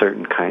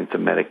certain kinds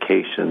of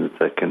medications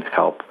that can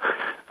help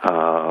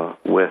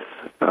with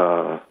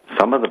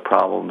some of the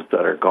problems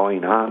that are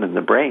going on in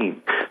the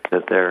brain,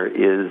 that there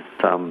is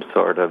some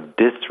sort of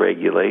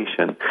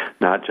dysregulation,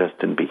 not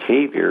just in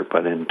behavior,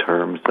 but in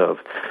terms of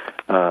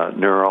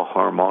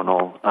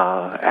neurohormonal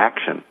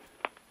action.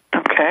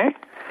 Okay.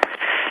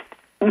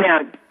 Now,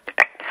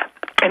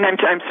 and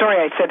I'm sorry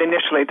I said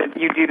initially that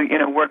you do,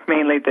 work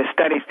mainly the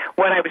studies.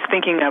 What I was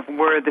thinking of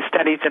were the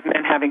studies of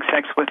men having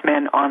sex with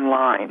men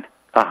online.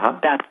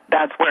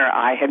 That's where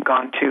I had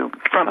gone to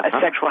from a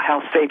sexual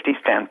health safety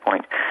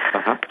standpoint.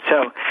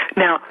 So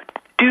now,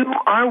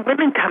 are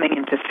women coming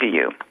in to see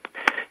you?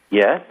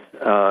 Yes,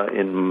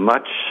 in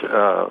much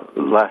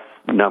less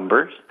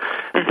numbers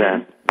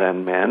than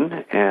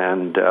men,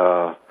 and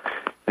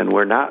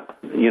we're not,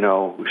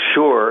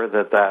 sure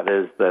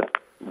that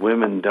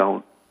women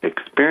don't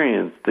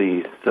experience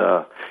these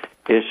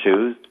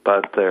issues,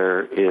 but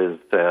there is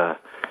a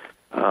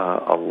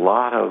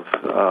lot of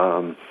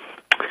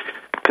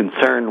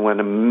concern when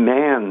a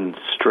man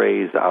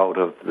strays out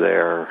of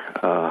their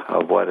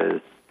of what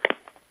is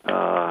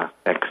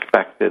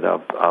expected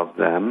of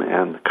them,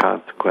 and the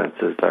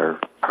consequences are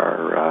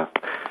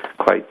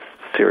quite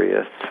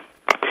serious.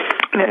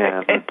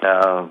 And it's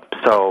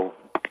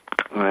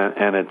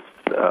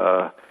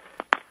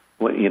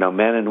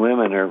men and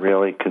women are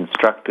really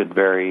constructed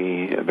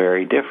very,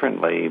 very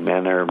differently.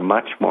 Men are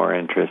much more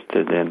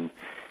interested in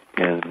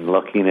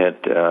looking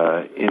at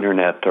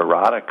internet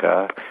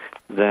erotica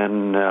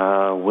than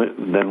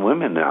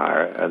women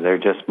are. They're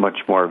just much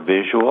more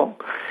visual,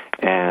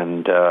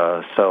 and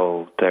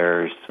so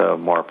there's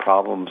more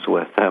problems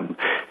with them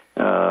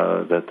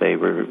that they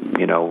were,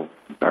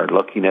 are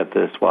looking at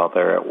this while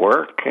they're at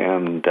work,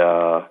 and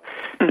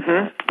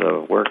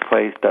the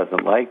workplace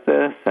doesn't like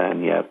this,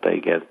 and yet they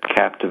get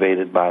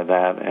captivated by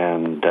that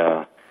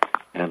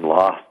and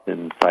lost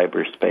in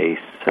cyberspace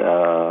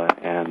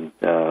and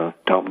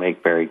don't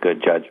make very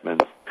good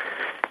judgments.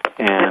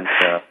 And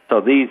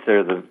so these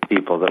are the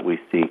people that we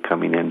see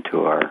coming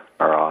into our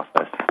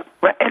office.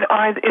 Well,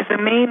 and is the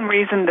main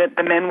reason that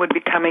the men would be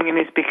coming in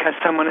is because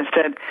someone has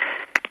said,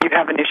 you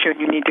have an issue and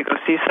you need to go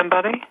see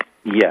somebody?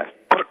 Yes.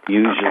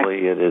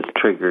 Usually it is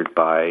triggered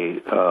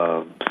by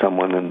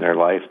someone in their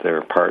life,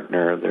 their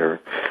partner,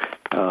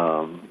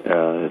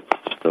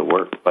 it's the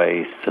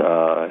workplace,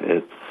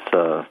 it's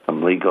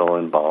some legal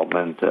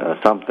involvement.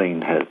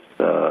 Something has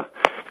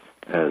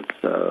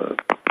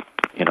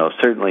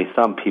certainly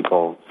some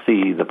people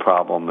see the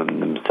problem in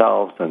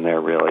themselves and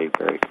they're really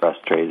very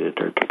frustrated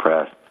or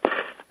depressed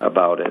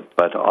about it,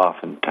 but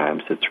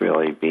oftentimes it's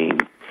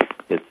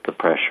the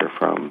pressure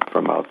from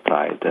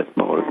outside that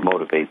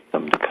motivates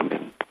them to come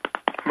in.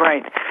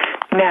 Right.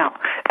 Now,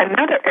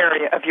 another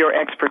area of your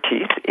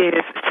expertise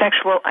is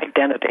sexual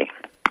identity.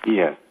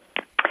 Yes.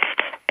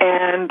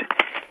 And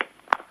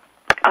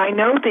I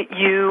know that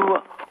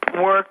you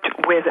worked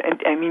with,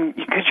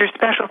 because your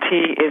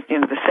specialty is,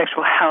 the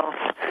sexual health,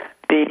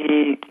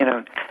 the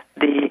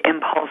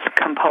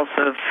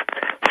compulsive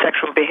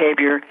sexual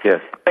behavior.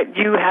 Yes. But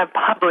you have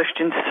published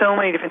in so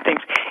many different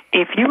things.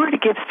 If you were to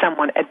give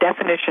someone a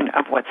definition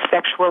of what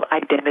sexual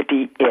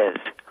identity is,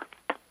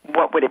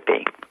 what would it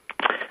be?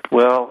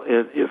 Well,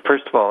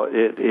 first of all,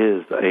 it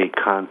is a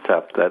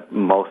concept that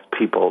most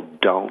people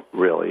don't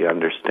really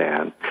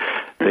understand.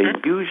 They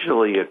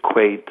usually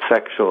equate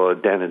sexual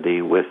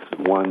identity with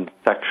one's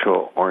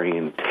sexual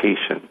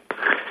orientation,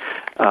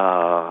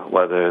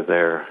 whether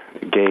they're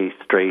gay,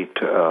 straight,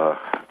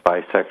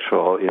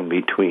 bisexual, in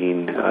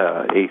between,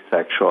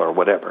 asexual, or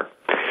whatever.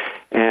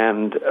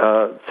 And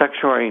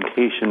sexual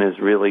orientation is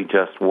really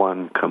just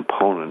one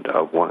component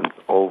of one's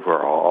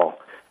overall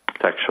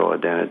sexual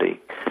identity.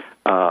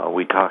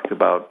 We talked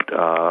about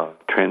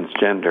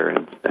transgender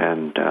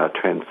and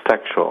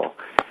transsexual.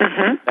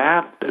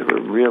 That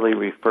really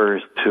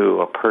refers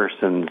to a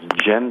person's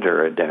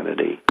gender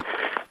identity.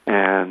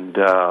 And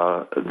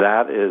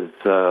that is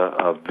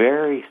a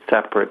very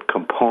separate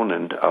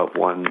component of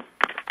one's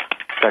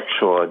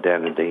sexual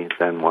identity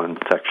than one's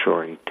sexual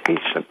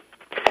orientation.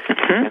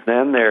 And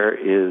then there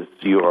is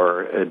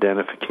your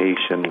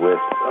identification with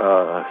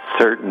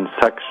certain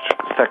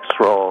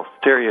sexual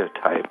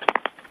stereotypes.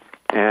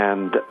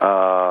 And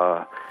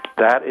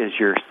that is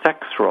your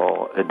sex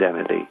role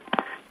identity.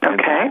 And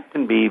that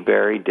can be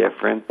very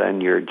different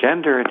than your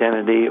gender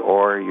identity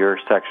or your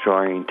sexual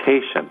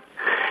orientation.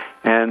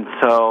 And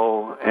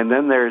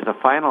then there's a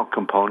final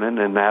component,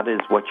 and that is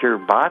what your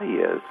body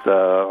is,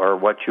 or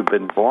what you've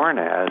been born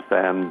as,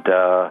 and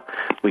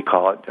we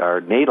call it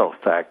our natal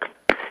sex.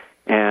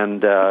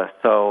 And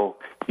so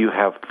you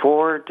have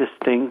 4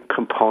 distinct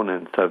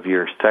components of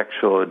your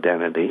sexual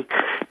identity,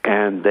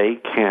 and they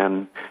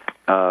can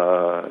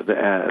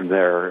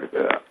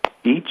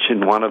each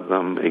and one of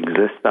them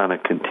exist on a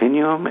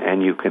continuum,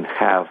 and you can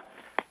have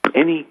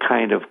any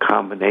kind of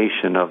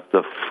combination of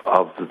the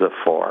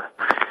 4.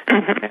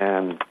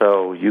 And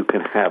so you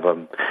can have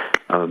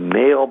a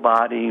male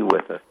body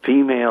with a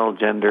female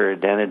gender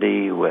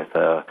identity, with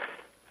a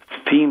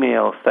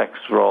female sex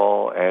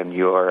role, and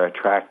you're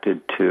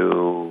attracted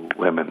to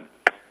women.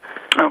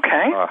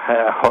 Okay.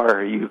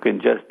 Or you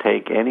can just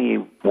take any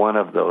one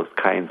of those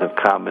kinds of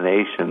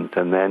combinations,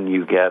 and then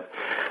you get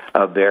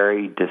a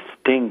very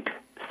distinct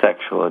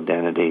sexual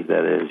identity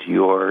that is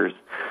yours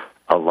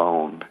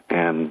alone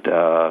and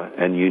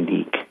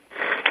unique.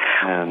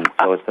 And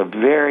so it's a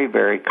very,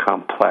 very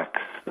complex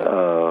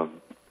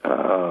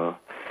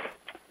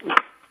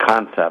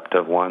concept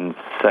of one's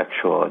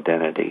sexual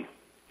identity.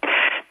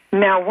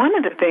 Now, one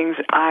of the things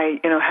I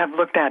have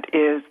looked at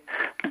is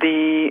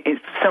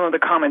some of the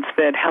comments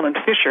that Helen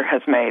Fisher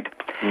has made,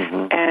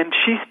 and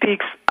she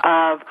speaks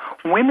of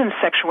women's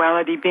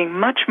sexuality being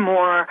much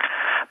more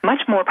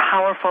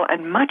powerful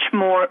and much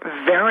more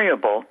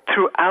variable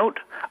throughout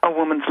a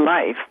woman's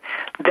life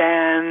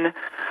than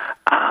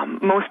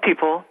most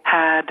people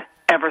had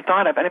ever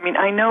thought of. And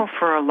I know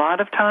for a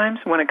lot of times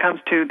when it comes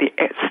to the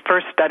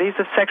first studies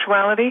of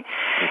sexuality,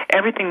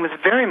 everything was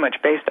very much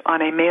based on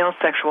a male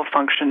sexual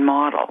function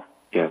model.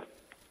 Yes.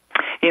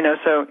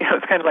 So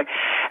it's kind of like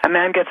a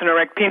man gets an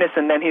erect penis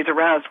and then he's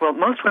aroused. Well,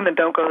 most women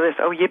don't go this,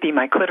 oh, yippee,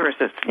 my clitoris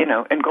is,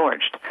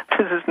 engorged.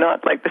 This is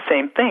not like the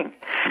same thing.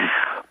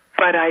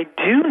 But I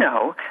do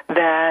know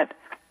that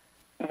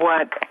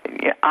what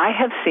I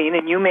have seen,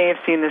 and you may have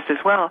seen this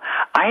as well,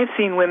 I have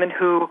seen women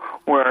who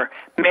were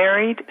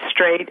married,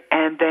 straight,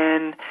 and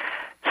then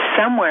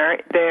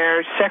somewhere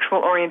their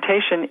sexual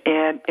orientation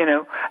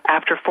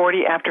after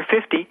 40, after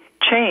 50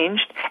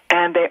 changed,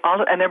 and they're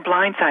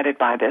blindsided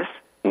by this.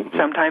 Mm-hmm.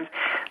 Sometimes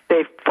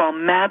they fall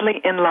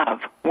madly in love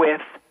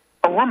with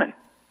a woman.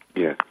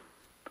 Yeah.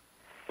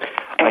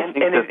 And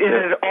is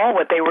it at all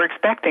what they were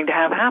expecting to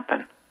have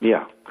happen?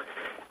 Yeah.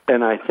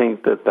 And I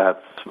think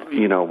that's,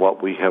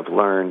 what we have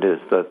learned is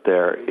that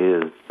there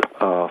is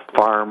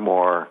far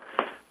more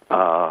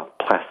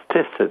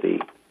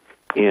plasticity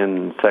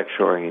in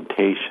sexual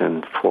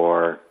orientation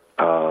for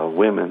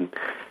women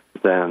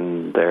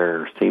than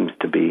there seems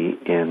to be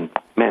in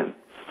men.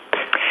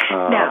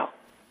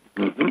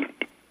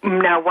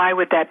 Now, why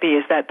would that be?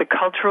 Is that the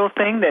cultural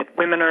thing that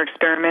women are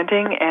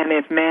experimenting, and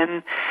if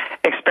men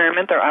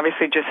experiment, they're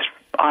obviously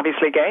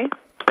gay?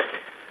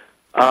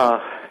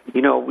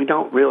 We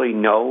don't really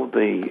know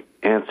the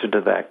answer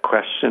to that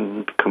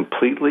question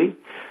completely,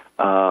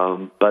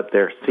 but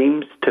there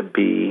seems to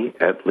be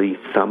at least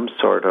some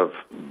sort of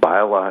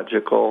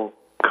biological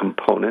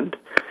component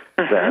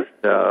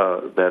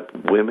that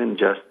women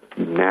just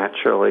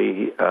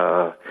naturally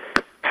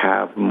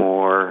have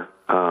more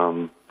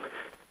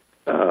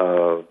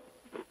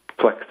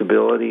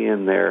flexibility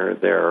in their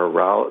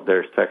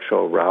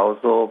sexual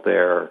arousal.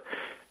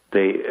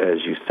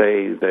 As you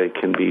say,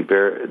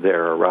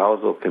 their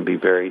arousal can be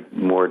very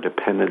more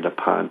dependent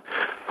upon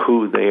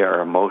who they are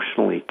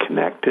emotionally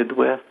connected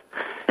with,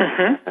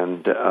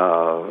 and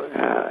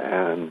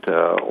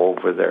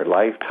over their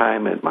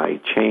lifetime, it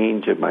might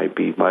change. It might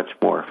be much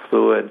more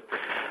fluid,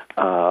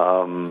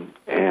 but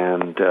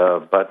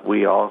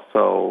we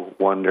also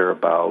wonder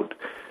about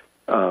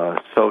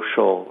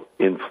social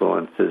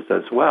influences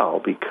as well,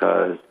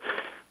 because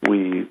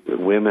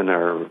women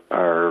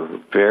are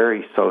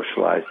very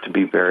socialized to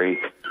be very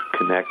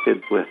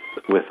connected with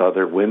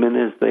other women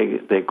as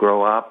they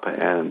grow up,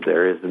 and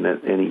there isn't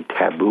any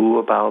taboo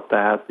about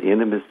that. The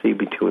intimacy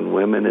between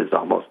women is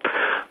almost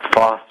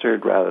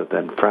fostered rather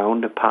than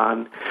frowned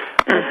upon.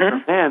 And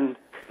for men,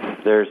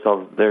 there's a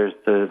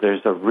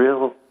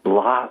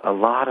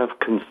lot of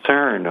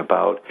concern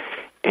about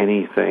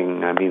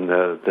anything. I mean,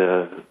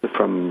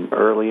 from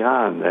early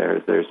on,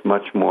 there's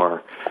much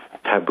more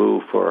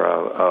taboo for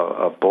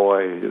a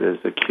boy that is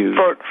accused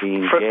of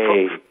being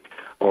gay,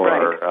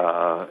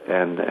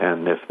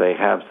 and if they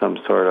have some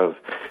sort of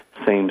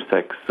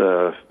same-sex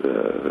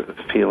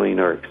feeling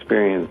or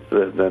experience,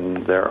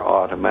 then they're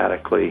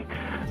automatically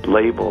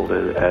labeled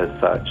as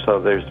such. So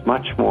there's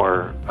much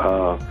more.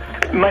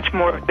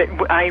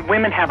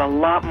 Women have a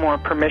lot more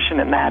permission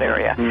in that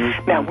area.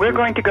 Now, we're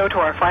going to go to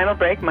our final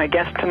break. My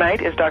guest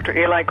tonight is Dr.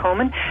 Eli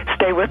Coleman.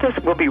 Stay with us.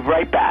 We'll be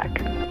right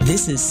back.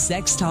 This is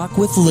Sex Talk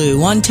with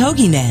Lou on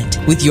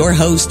TogiNet with your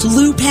host,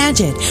 Lou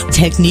Paget.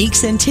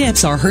 Techniques and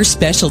tips are her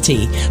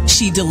specialty.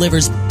 She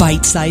delivers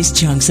bite-sized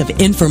chunks of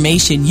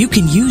information you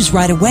can use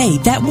right away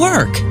that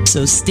work.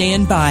 So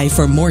stand by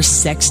for more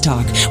sex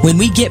talk when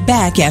we get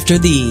back after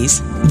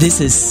these.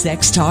 This is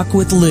Sex Talk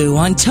with Lou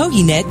on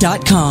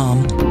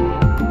TogiNet.com.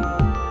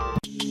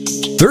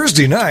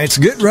 Thursday nights,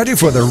 get ready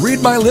for the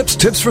Read My Lips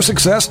Tips for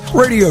Success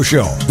radio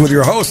show with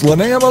your host,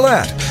 Linnea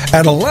Millette,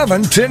 at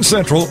 11:10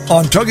 Central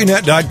on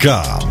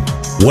TogiNet.com.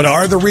 What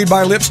are the Read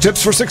My Lips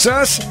Tips for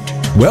Success?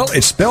 Well,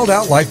 it's spelled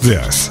out like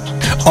this.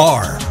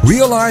 R,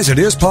 realize it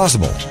is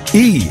possible.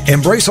 E,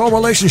 embrace all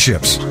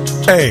relationships.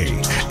 A,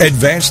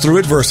 advance through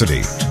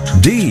adversity.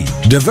 D,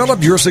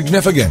 develop your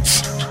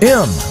significance.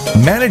 M,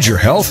 manage your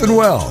health and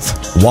wealth.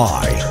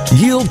 Y,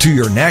 yield to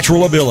your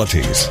natural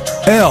abilities.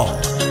 L,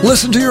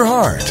 listen to your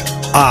heart.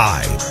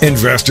 I,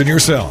 invest in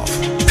yourself.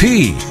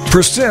 P,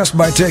 persist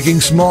by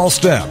taking small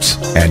steps.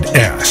 And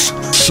S,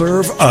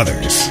 serve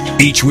others.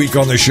 Each week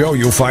on the show,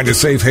 you'll find a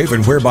safe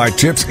haven whereby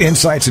tips,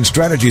 insights, and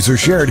strategies are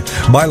shared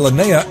by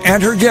Linnea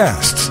and her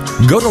guests.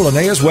 Go to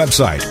Linnea's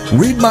website,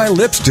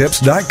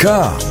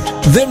 readmylipstips.com.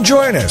 Then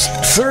join us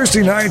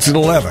Thursday nights at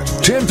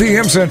 10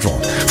 p.m. Central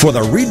for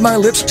the Read My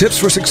Lips Tips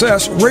for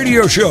Success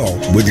radio show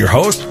with your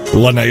host,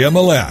 Linnea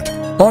Millette,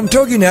 on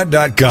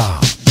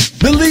TogiNet.com.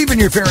 Believe in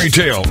your fairy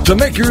tale to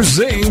make your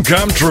zing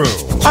come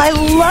true. I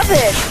love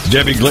it.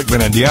 Debbie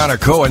Glickman and Deanna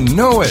Cohen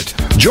know it.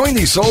 Join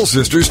these soul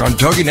sisters on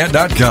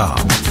TogiNet.com.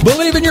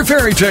 Believe in your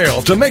fairy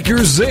tale to make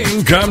your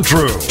zing come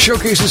true.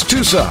 Showcases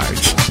two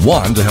sides.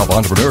 One, to help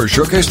entrepreneurs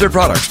showcase their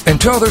products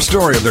and tell their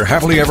story of their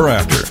happily ever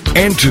after.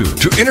 And two,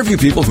 to interview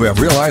people who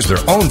have realized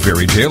their own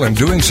fairy tale and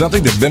doing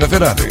something to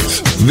benefit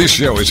others. This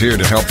show is here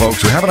to help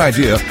folks who have an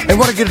idea and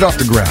want to get it off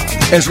the ground,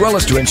 as well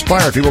as to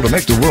inspire people to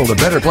make the world a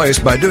better place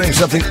by doing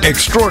something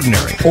extraordinary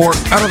or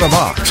out of the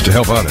box to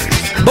help others.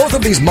 Both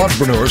of these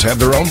entrepreneurs have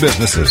their own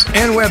businesses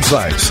and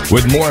websites.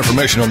 With more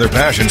information on their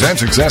passions and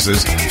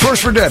successes,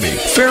 first for Debbie,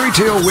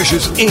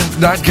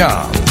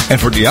 fairytalewishesinc.com,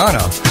 and for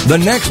Deanna,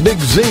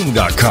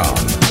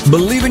 thenextbigzing.com.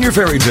 Believe in your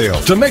fairy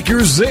tale to make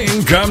your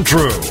zing come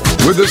true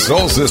with the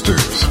Soul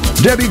Sisters,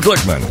 Debbie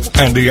Glickman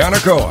and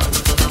Deanna Cohen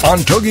on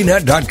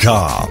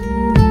TogiNet.com.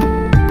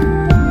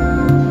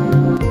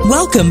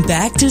 Welcome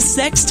back to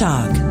Sex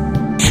Talk.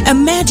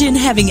 Imagine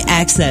having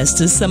access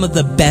to some of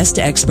the best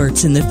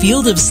experts in the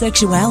field of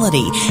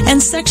sexuality and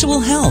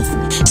sexual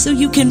health so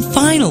you can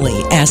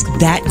finally ask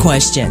that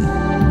question.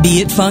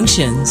 Be it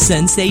function,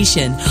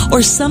 sensation,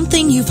 or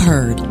something you've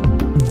heard,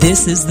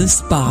 this is the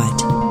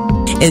spot.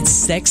 It's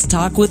Sex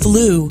Talk with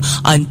Lou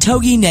on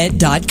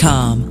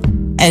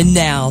TogiNet.com. And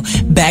now,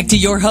 back to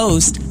your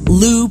host,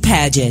 Lou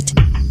Paget.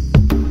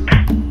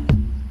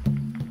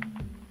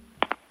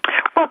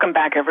 Welcome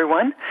back,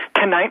 everyone.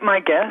 Tonight, my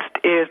guest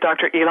is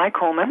Dr. Eli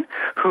Coleman,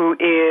 who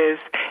is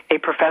a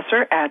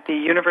professor at the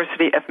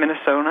University of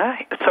Minnesota.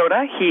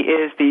 He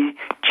is the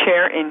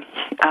chair in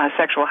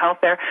sexual health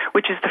there,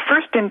 which is the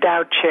first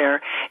endowed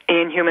chair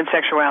in human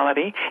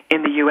sexuality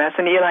in the U.S.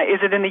 And Eli, is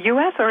it in the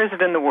U.S. or is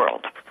it in the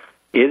world?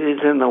 It is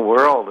in the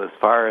world, as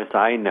far as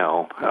I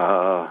know,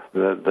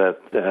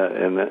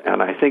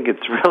 and I think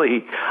it's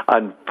really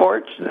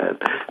unfortunate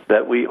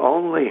that we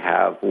only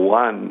have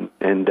one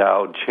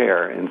endowed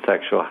chair in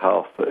sexual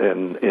health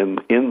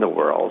in the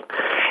world.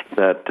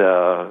 That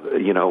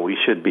we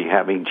should be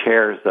having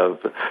chairs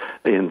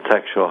in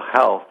sexual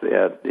health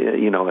at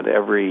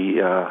every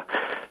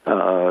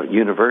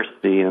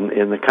university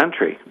in the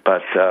country,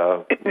 but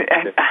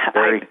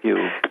very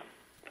few.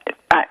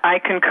 I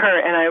concur,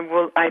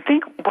 and I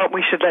think what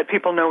we should let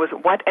people know is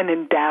what an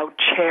endowed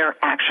chair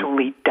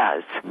actually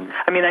does.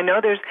 I mean,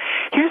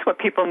 here's what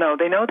people know.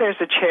 They know there's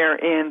a chair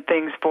in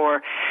things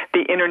for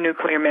the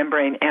internuclear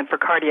membrane and for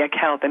cardiac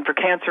health and for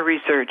cancer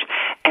research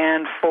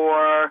and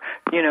for,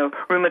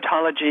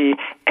 rheumatology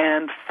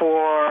and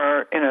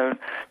for,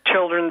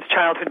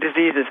 childhood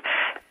diseases.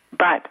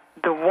 But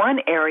the one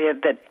area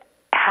that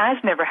has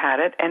never had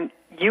it, and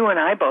you and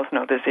I both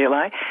know this,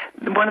 Eli,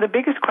 one of the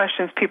biggest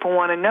questions people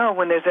want to know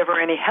when there's ever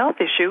any health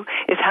issue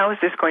is how is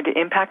this going to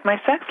impact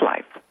my sex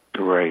life?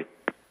 Right.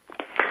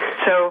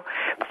 So,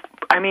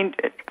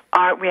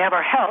 we have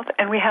our health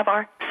and we have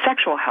our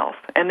sexual health,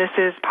 and this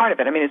is part of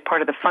it. I mean, it's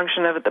part of the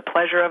function of it, the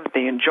pleasure of it,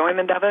 the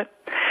enjoyment of it.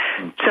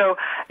 So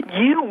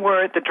you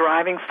were the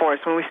driving force.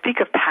 When we speak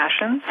of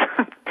passions,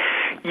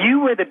 you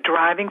were the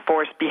driving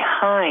force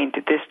behind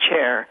this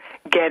chair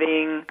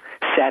getting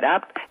set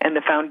up and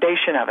the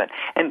foundation of it.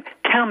 And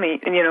tell me,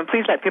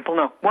 please let people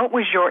know, what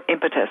was your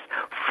impetus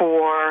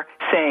for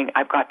saying,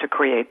 I've got to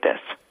create this?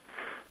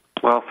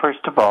 Well,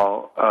 first of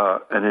all,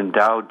 an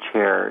endowed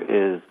chair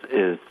is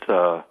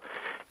a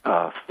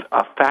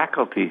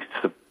faculty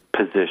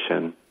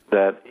position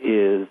that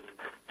is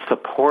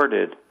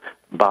supported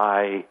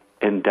by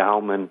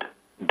endowment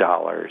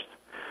dollars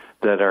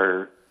that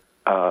are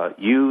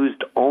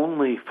used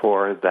only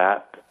for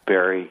that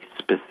very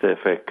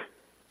specific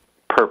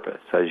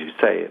purpose. As you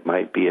say, it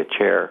might be a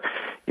chair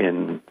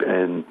in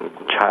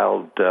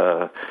child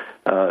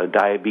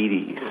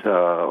diabetes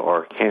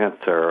or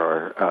cancer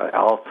or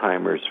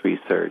Alzheimer's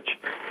research.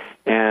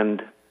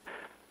 And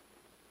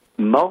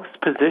most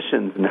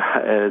positions,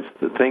 as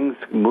things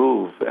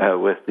move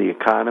with the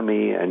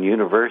economy and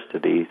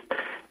universities,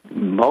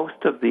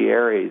 most of the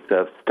areas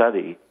of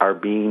study are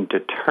being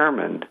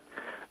determined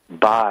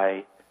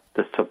by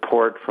the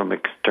support from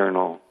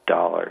external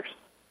dollars.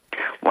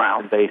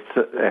 Wow.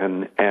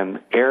 And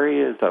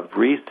areas of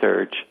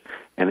research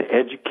and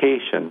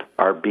education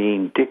are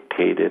being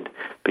dictated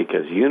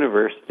because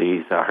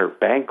universities are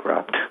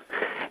bankrupt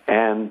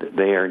and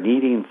they are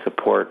needing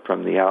support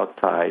from the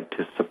outside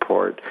to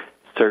support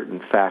certain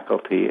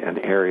faculty and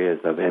areas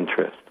of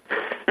interest.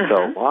 Mm-hmm.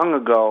 So long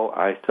ago,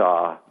 I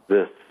saw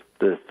this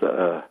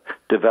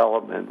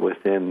development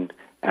within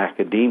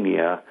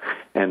academia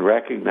and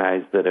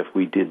recognized that if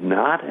we did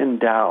not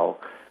endow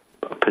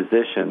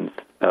positions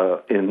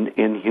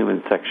in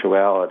human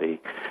sexuality,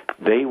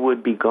 they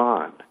would be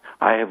gone.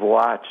 I have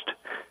watched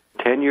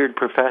tenured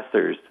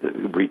professors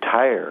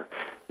retire,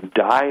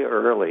 die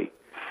early,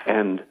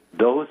 and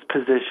those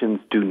positions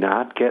do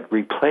not get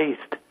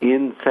replaced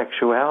in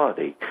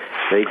sexuality.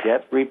 They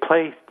get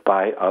replaced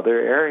by other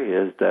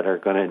areas that are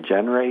going to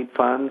generate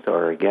funds,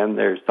 or again,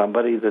 there's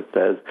somebody that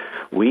says,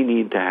 we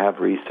need to have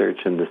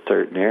research in this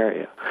certain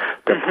area.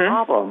 The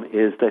problem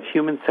is that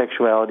human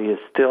sexuality is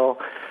still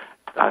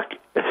a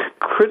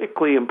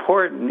critically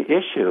important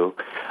issue,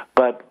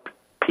 but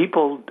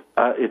people,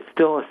 it's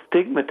still a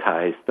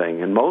stigmatized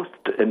thing, and most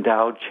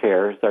endowed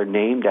chairs are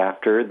named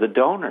after the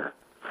donor.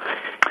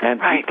 And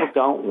people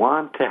don't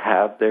want to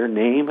have their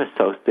name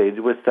associated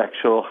with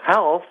sexual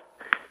health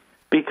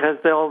because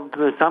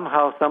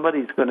somehow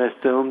somebody's going to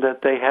assume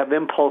that they have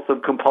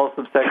impulsive,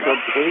 compulsive sexual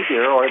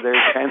behavior or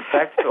they're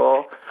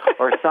transsexual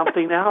or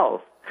something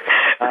else.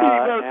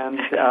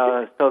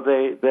 So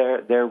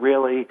they're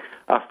really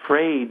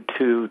afraid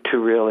to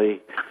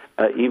really,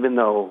 even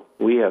though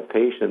we have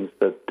patients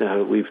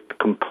that we've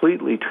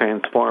completely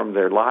transformed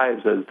their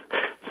lives as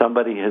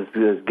somebody has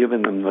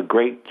given them the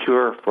great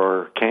cure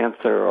for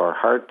cancer or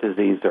heart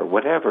disease or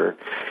whatever,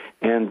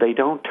 and they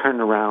don't turn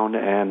around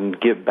and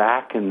give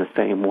back in the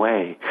same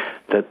way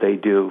that they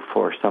do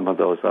for some of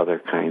those other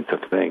kinds of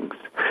things.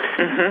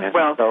 And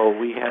so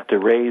we had to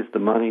raise the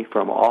money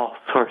from all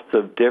sorts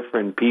of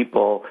different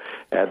people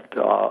at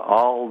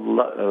all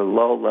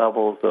low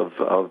levels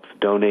of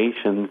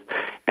donations,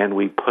 and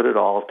we put it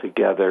all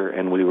together,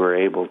 and we were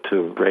able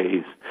to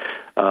raise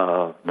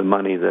the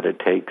money that it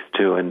takes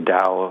to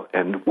endow.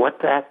 And what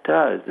that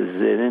does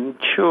is it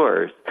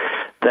ensures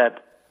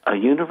that a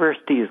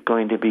university is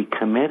going to be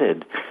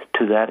committed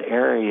to that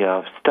area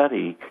of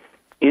study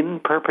in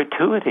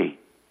perpetuity,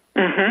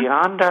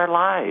 beyond our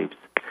lives.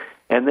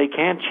 And they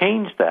can't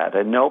change that.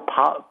 And no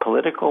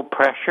political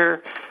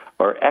pressure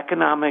or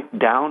economic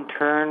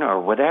downturn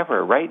or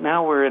whatever. Right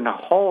now we're in a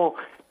whole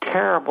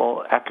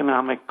terrible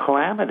economic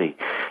calamity.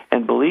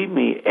 And believe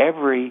me,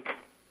 every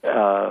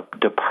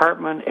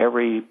department,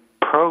 every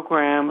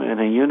program in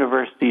a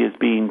university is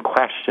being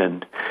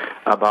questioned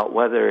about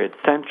whether it's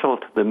central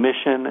to the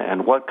mission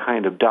and what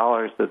kind of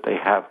dollars that they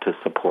have to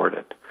support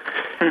it.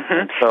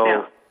 And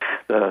so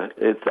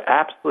it's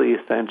absolutely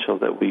essential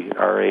that we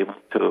are able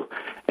to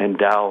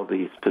endow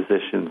these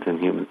positions in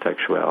human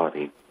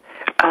sexuality.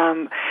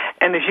 And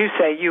as you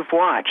say, you've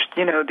watched,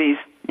 these,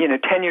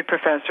 tenured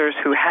professors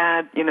who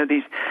had,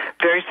 these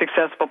very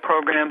successful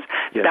programs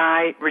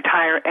die,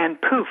 retire,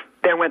 and poof,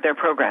 there went their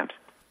programs.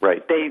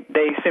 Right.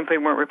 They simply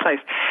weren't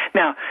replaced.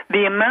 Now,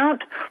 the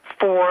amount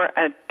for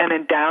an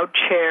endowed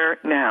chair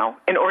now,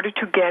 in order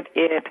to get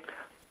it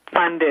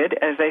funded,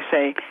 as they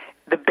say,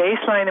 the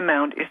baseline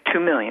amount is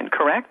 $2 million,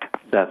 correct?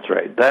 That's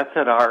right. That's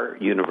at our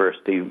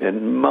university.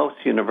 In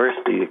most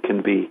universities, it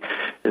can be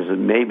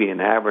maybe an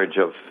average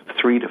of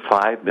 $3 to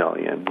 $5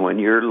 million. When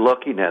you're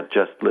looking at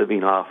just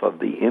living off of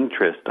the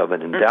interest of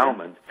an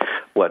endowment,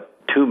 what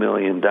 $2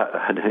 million,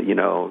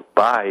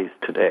 buys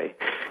today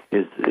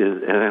is,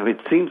 and it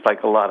seems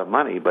like a lot of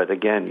money, but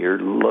again, you're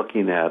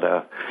looking at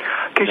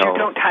because you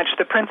don't touch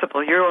the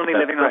principal. You're only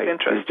living off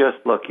interest. You're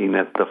just looking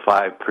at the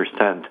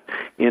 5%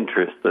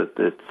 interest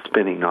that's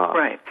spinning off.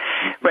 Right.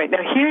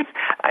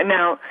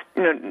 Now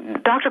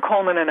Dr.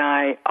 Coleman and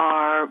I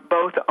are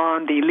both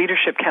on the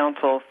leadership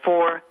council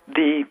for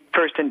the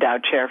first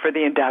endowed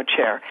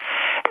chair,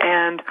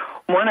 and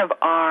one of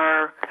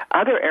our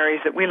other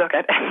areas that we look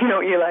at,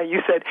 Eli,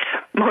 you said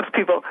most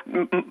people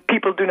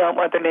do not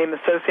want their name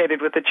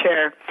associated with the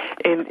chair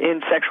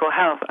in sexual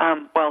health.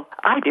 Well,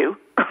 I do.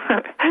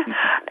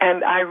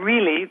 And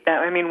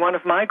one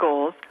of my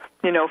goals,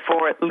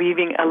 for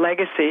leaving a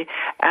legacy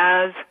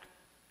as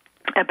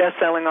a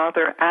best-selling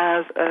author,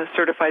 as a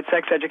certified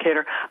sex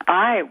educator,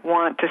 I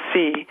want to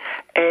see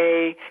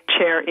a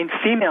chair in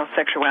female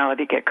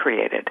sexuality get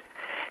created.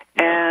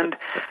 And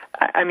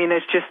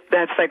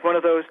that's one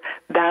of those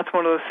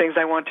things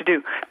I want to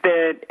do.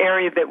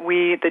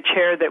 The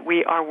chair that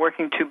we are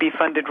working to be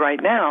funded right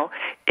now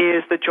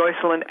is the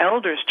Joycelyn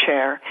Elders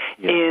Chair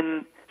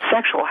in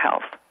sexual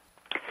health.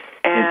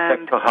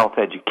 And sexual health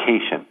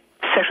education.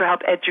 Sexual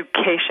health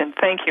education,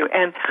 thank you.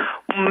 And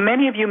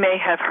many of you may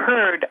have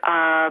heard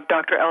of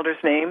Dr. Elders'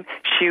 name.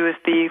 She was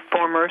the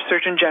former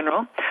Surgeon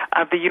General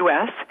of the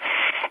U.S.,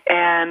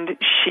 and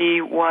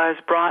she was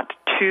brought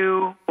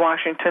to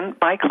Washington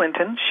by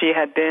Clinton. She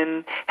had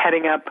been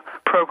heading up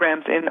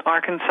programs in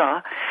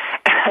Arkansas.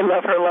 And I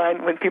love her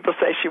line when people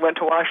say she went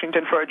to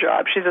Washington for a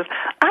job. She says,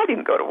 I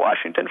didn't go to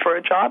Washington for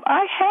a job.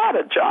 I had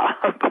a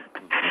job.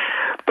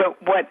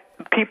 But what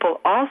people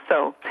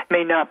also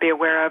may not be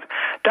aware of,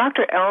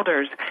 Dr.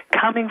 Elders,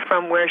 coming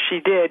from where she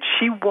did,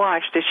 she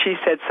watched, as she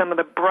said, some of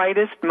the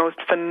brightest, most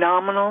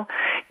phenomenal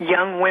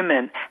young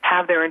women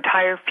have their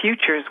entire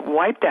futures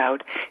wiped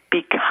out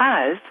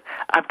because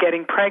of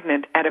getting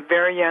pregnant at a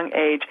very young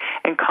age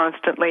and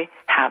constantly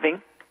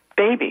having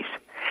babies.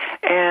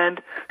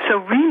 And so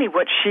really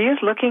what she is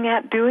looking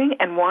at doing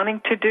and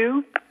wanting to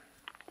do,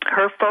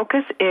 her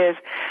focus is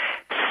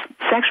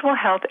sexual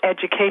health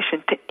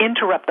education to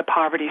interrupt the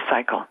poverty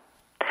cycle,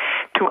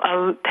 to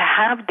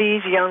have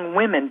these young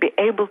women be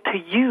able to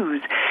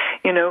use,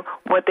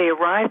 what they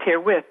arrived here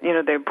with,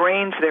 their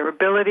brains, their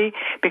ability,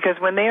 because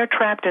when they are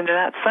trapped into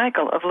that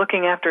cycle of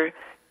looking after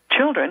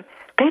children,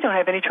 they don't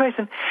have any choice.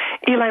 And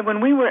Eli, when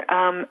we were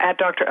at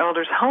Dr.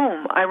 Elders'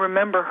 home, I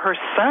remember her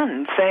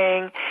son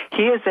saying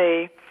she is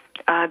in,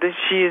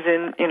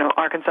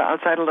 Arkansas,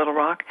 outside of Little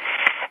Rock,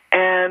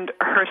 and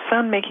her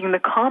son making the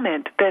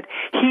comment that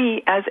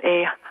he, as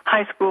a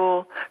high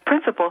school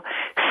principal,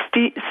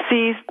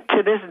 sees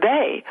to this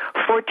day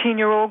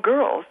 14-year-old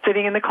girls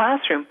sitting in the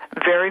classroom,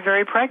 very,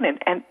 very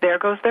pregnant, and there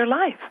goes their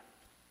life.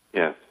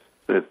 Yes,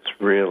 it's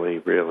really,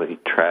 really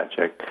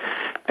tragic.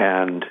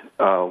 And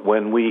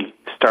when we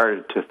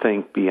started to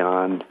think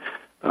beyond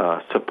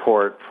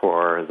support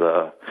for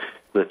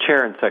the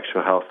chair in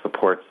sexual health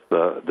supports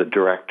the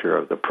director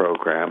of the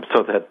program,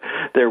 so that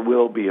there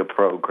will be a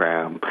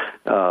program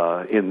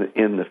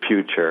in the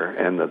future,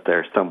 and that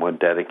there's someone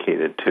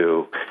dedicated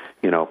to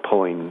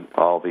pulling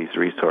all these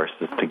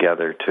resources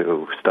together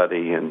to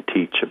study and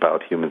teach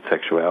about human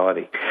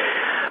sexuality.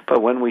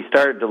 But when we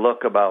started to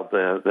look about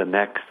the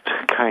next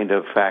kind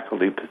of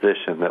faculty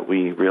position that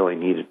we really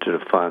needed to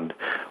fund,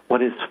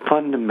 what is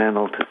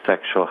fundamental to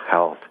sexual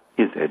health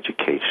is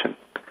education.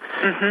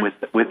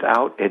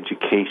 Without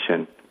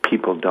education,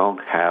 people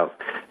don't have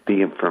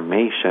the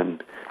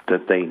information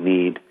that they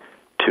need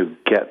to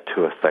get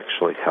to a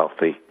sexually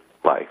healthy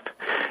life.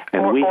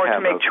 And or to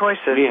make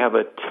choices. We have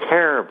a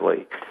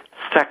terribly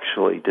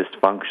sexually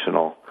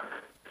dysfunctional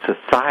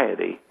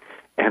society,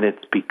 and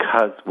it's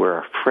because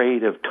we're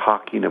afraid of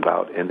talking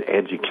about and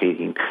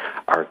educating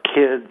our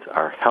kids,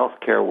 our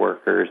healthcare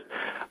workers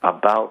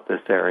about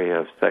this area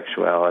of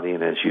sexuality.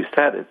 And as you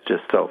said, it's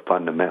just so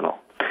fundamental.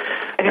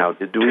 Now,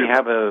 do we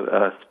have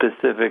a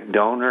specific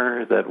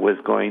donor that was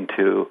going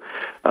to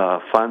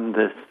fund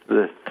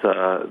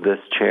this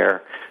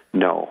chair?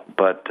 No,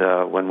 but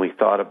when we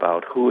thought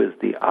about who is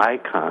the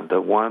icon, the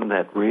one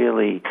that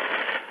really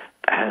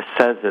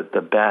says it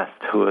the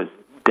best, who has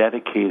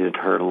dedicated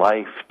her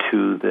life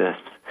to this,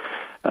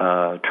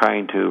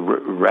 trying to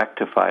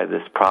rectify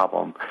this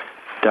problem,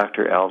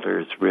 Dr.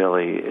 Elders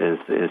really is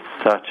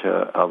such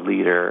a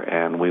leader,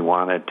 and we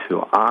wanted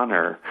to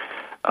honor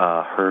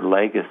her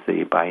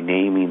legacy by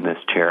naming this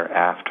chair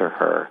after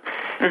her.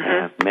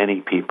 And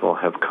many people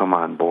have come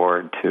on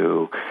board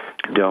to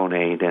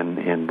donate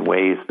in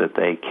ways that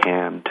they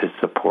can to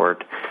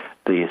support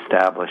the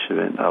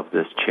establishment of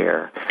this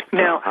chair,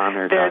 to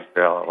honor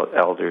Dr.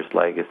 Elders'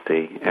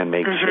 legacy and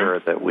make sure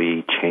that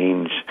we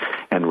change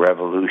and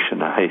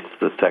revolutionize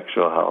the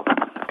sexual health in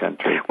this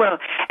country. Well,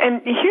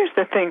 and here's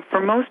the thing. For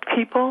most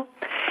people,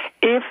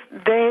 if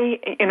they,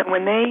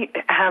 when they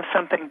have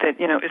something that,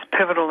 is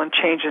pivotal and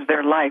changes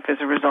their life as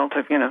a result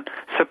of,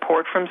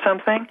 support from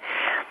something,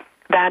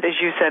 that, as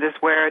you said, is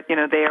where,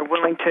 they are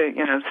willing to,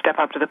 step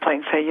up to the plate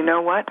and say, you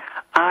know what,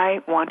 I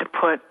want to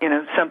put,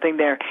 something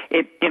there.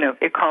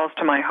 It calls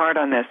to my heart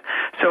on this.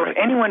 So if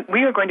anyone,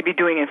 we are going to be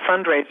doing a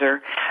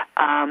fundraiser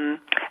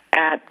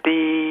at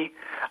the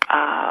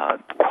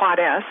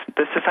Quad-S,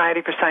 the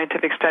Society for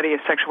Scientific Study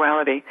of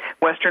Sexuality,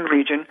 Western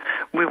Region.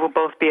 We will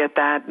both be at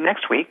that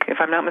next week, if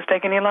I'm not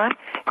mistaken, Eli,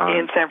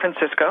 in San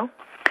Francisco.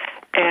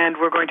 And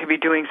we're going to be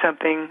doing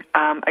something,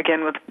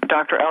 again, with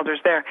Dr. Elders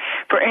there.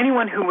 For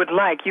anyone who would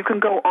like, you can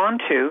go on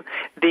to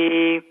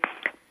the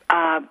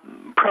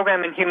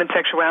Program in Human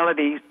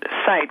Sexuality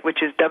site,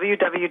 which is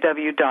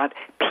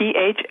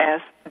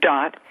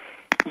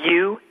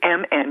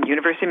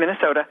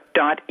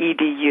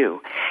www.phs.umn.edu.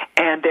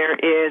 And there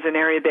is an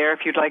area there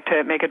if you'd like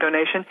to make a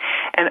donation.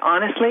 And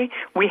honestly,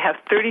 we have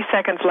 30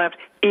 seconds left.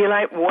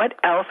 Eli, what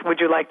else would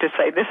you like to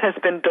say? This has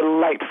been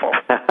delightful.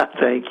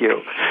 Thank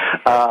you.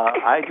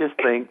 I just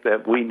think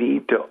that we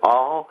need to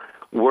all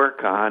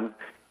work on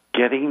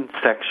getting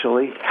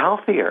sexually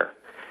healthier.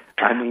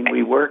 I mean,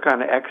 we work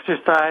on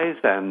exercise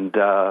and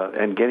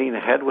getting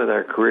ahead with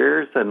our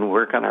careers and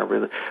work on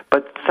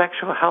but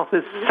sexual health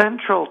is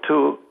central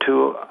to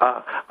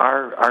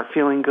our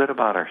feeling good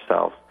about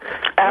ourselves.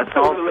 Absolutely. Let's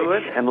all do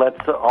it, and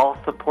let's all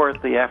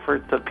support the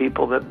efforts of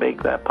people that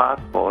make that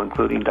possible,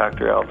 including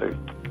Dr. Elders.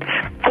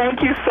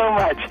 Thank you so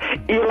much.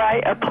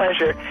 Eli, a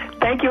pleasure.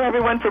 Thank you,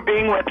 everyone, for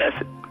being with us.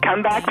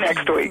 Come back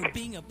next week. For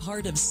being a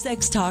part of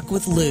Sex Talk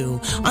with Lou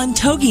on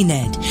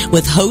TogiNet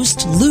with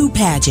host Lou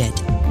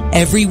Paget.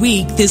 Every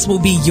week, this will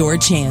be your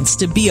chance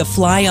to be a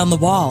fly on the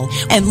wall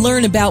and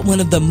learn about one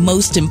of the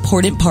most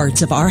important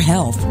parts of our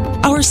health,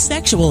 our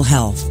sexual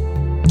health.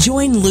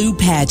 Join Lou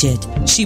Paget. She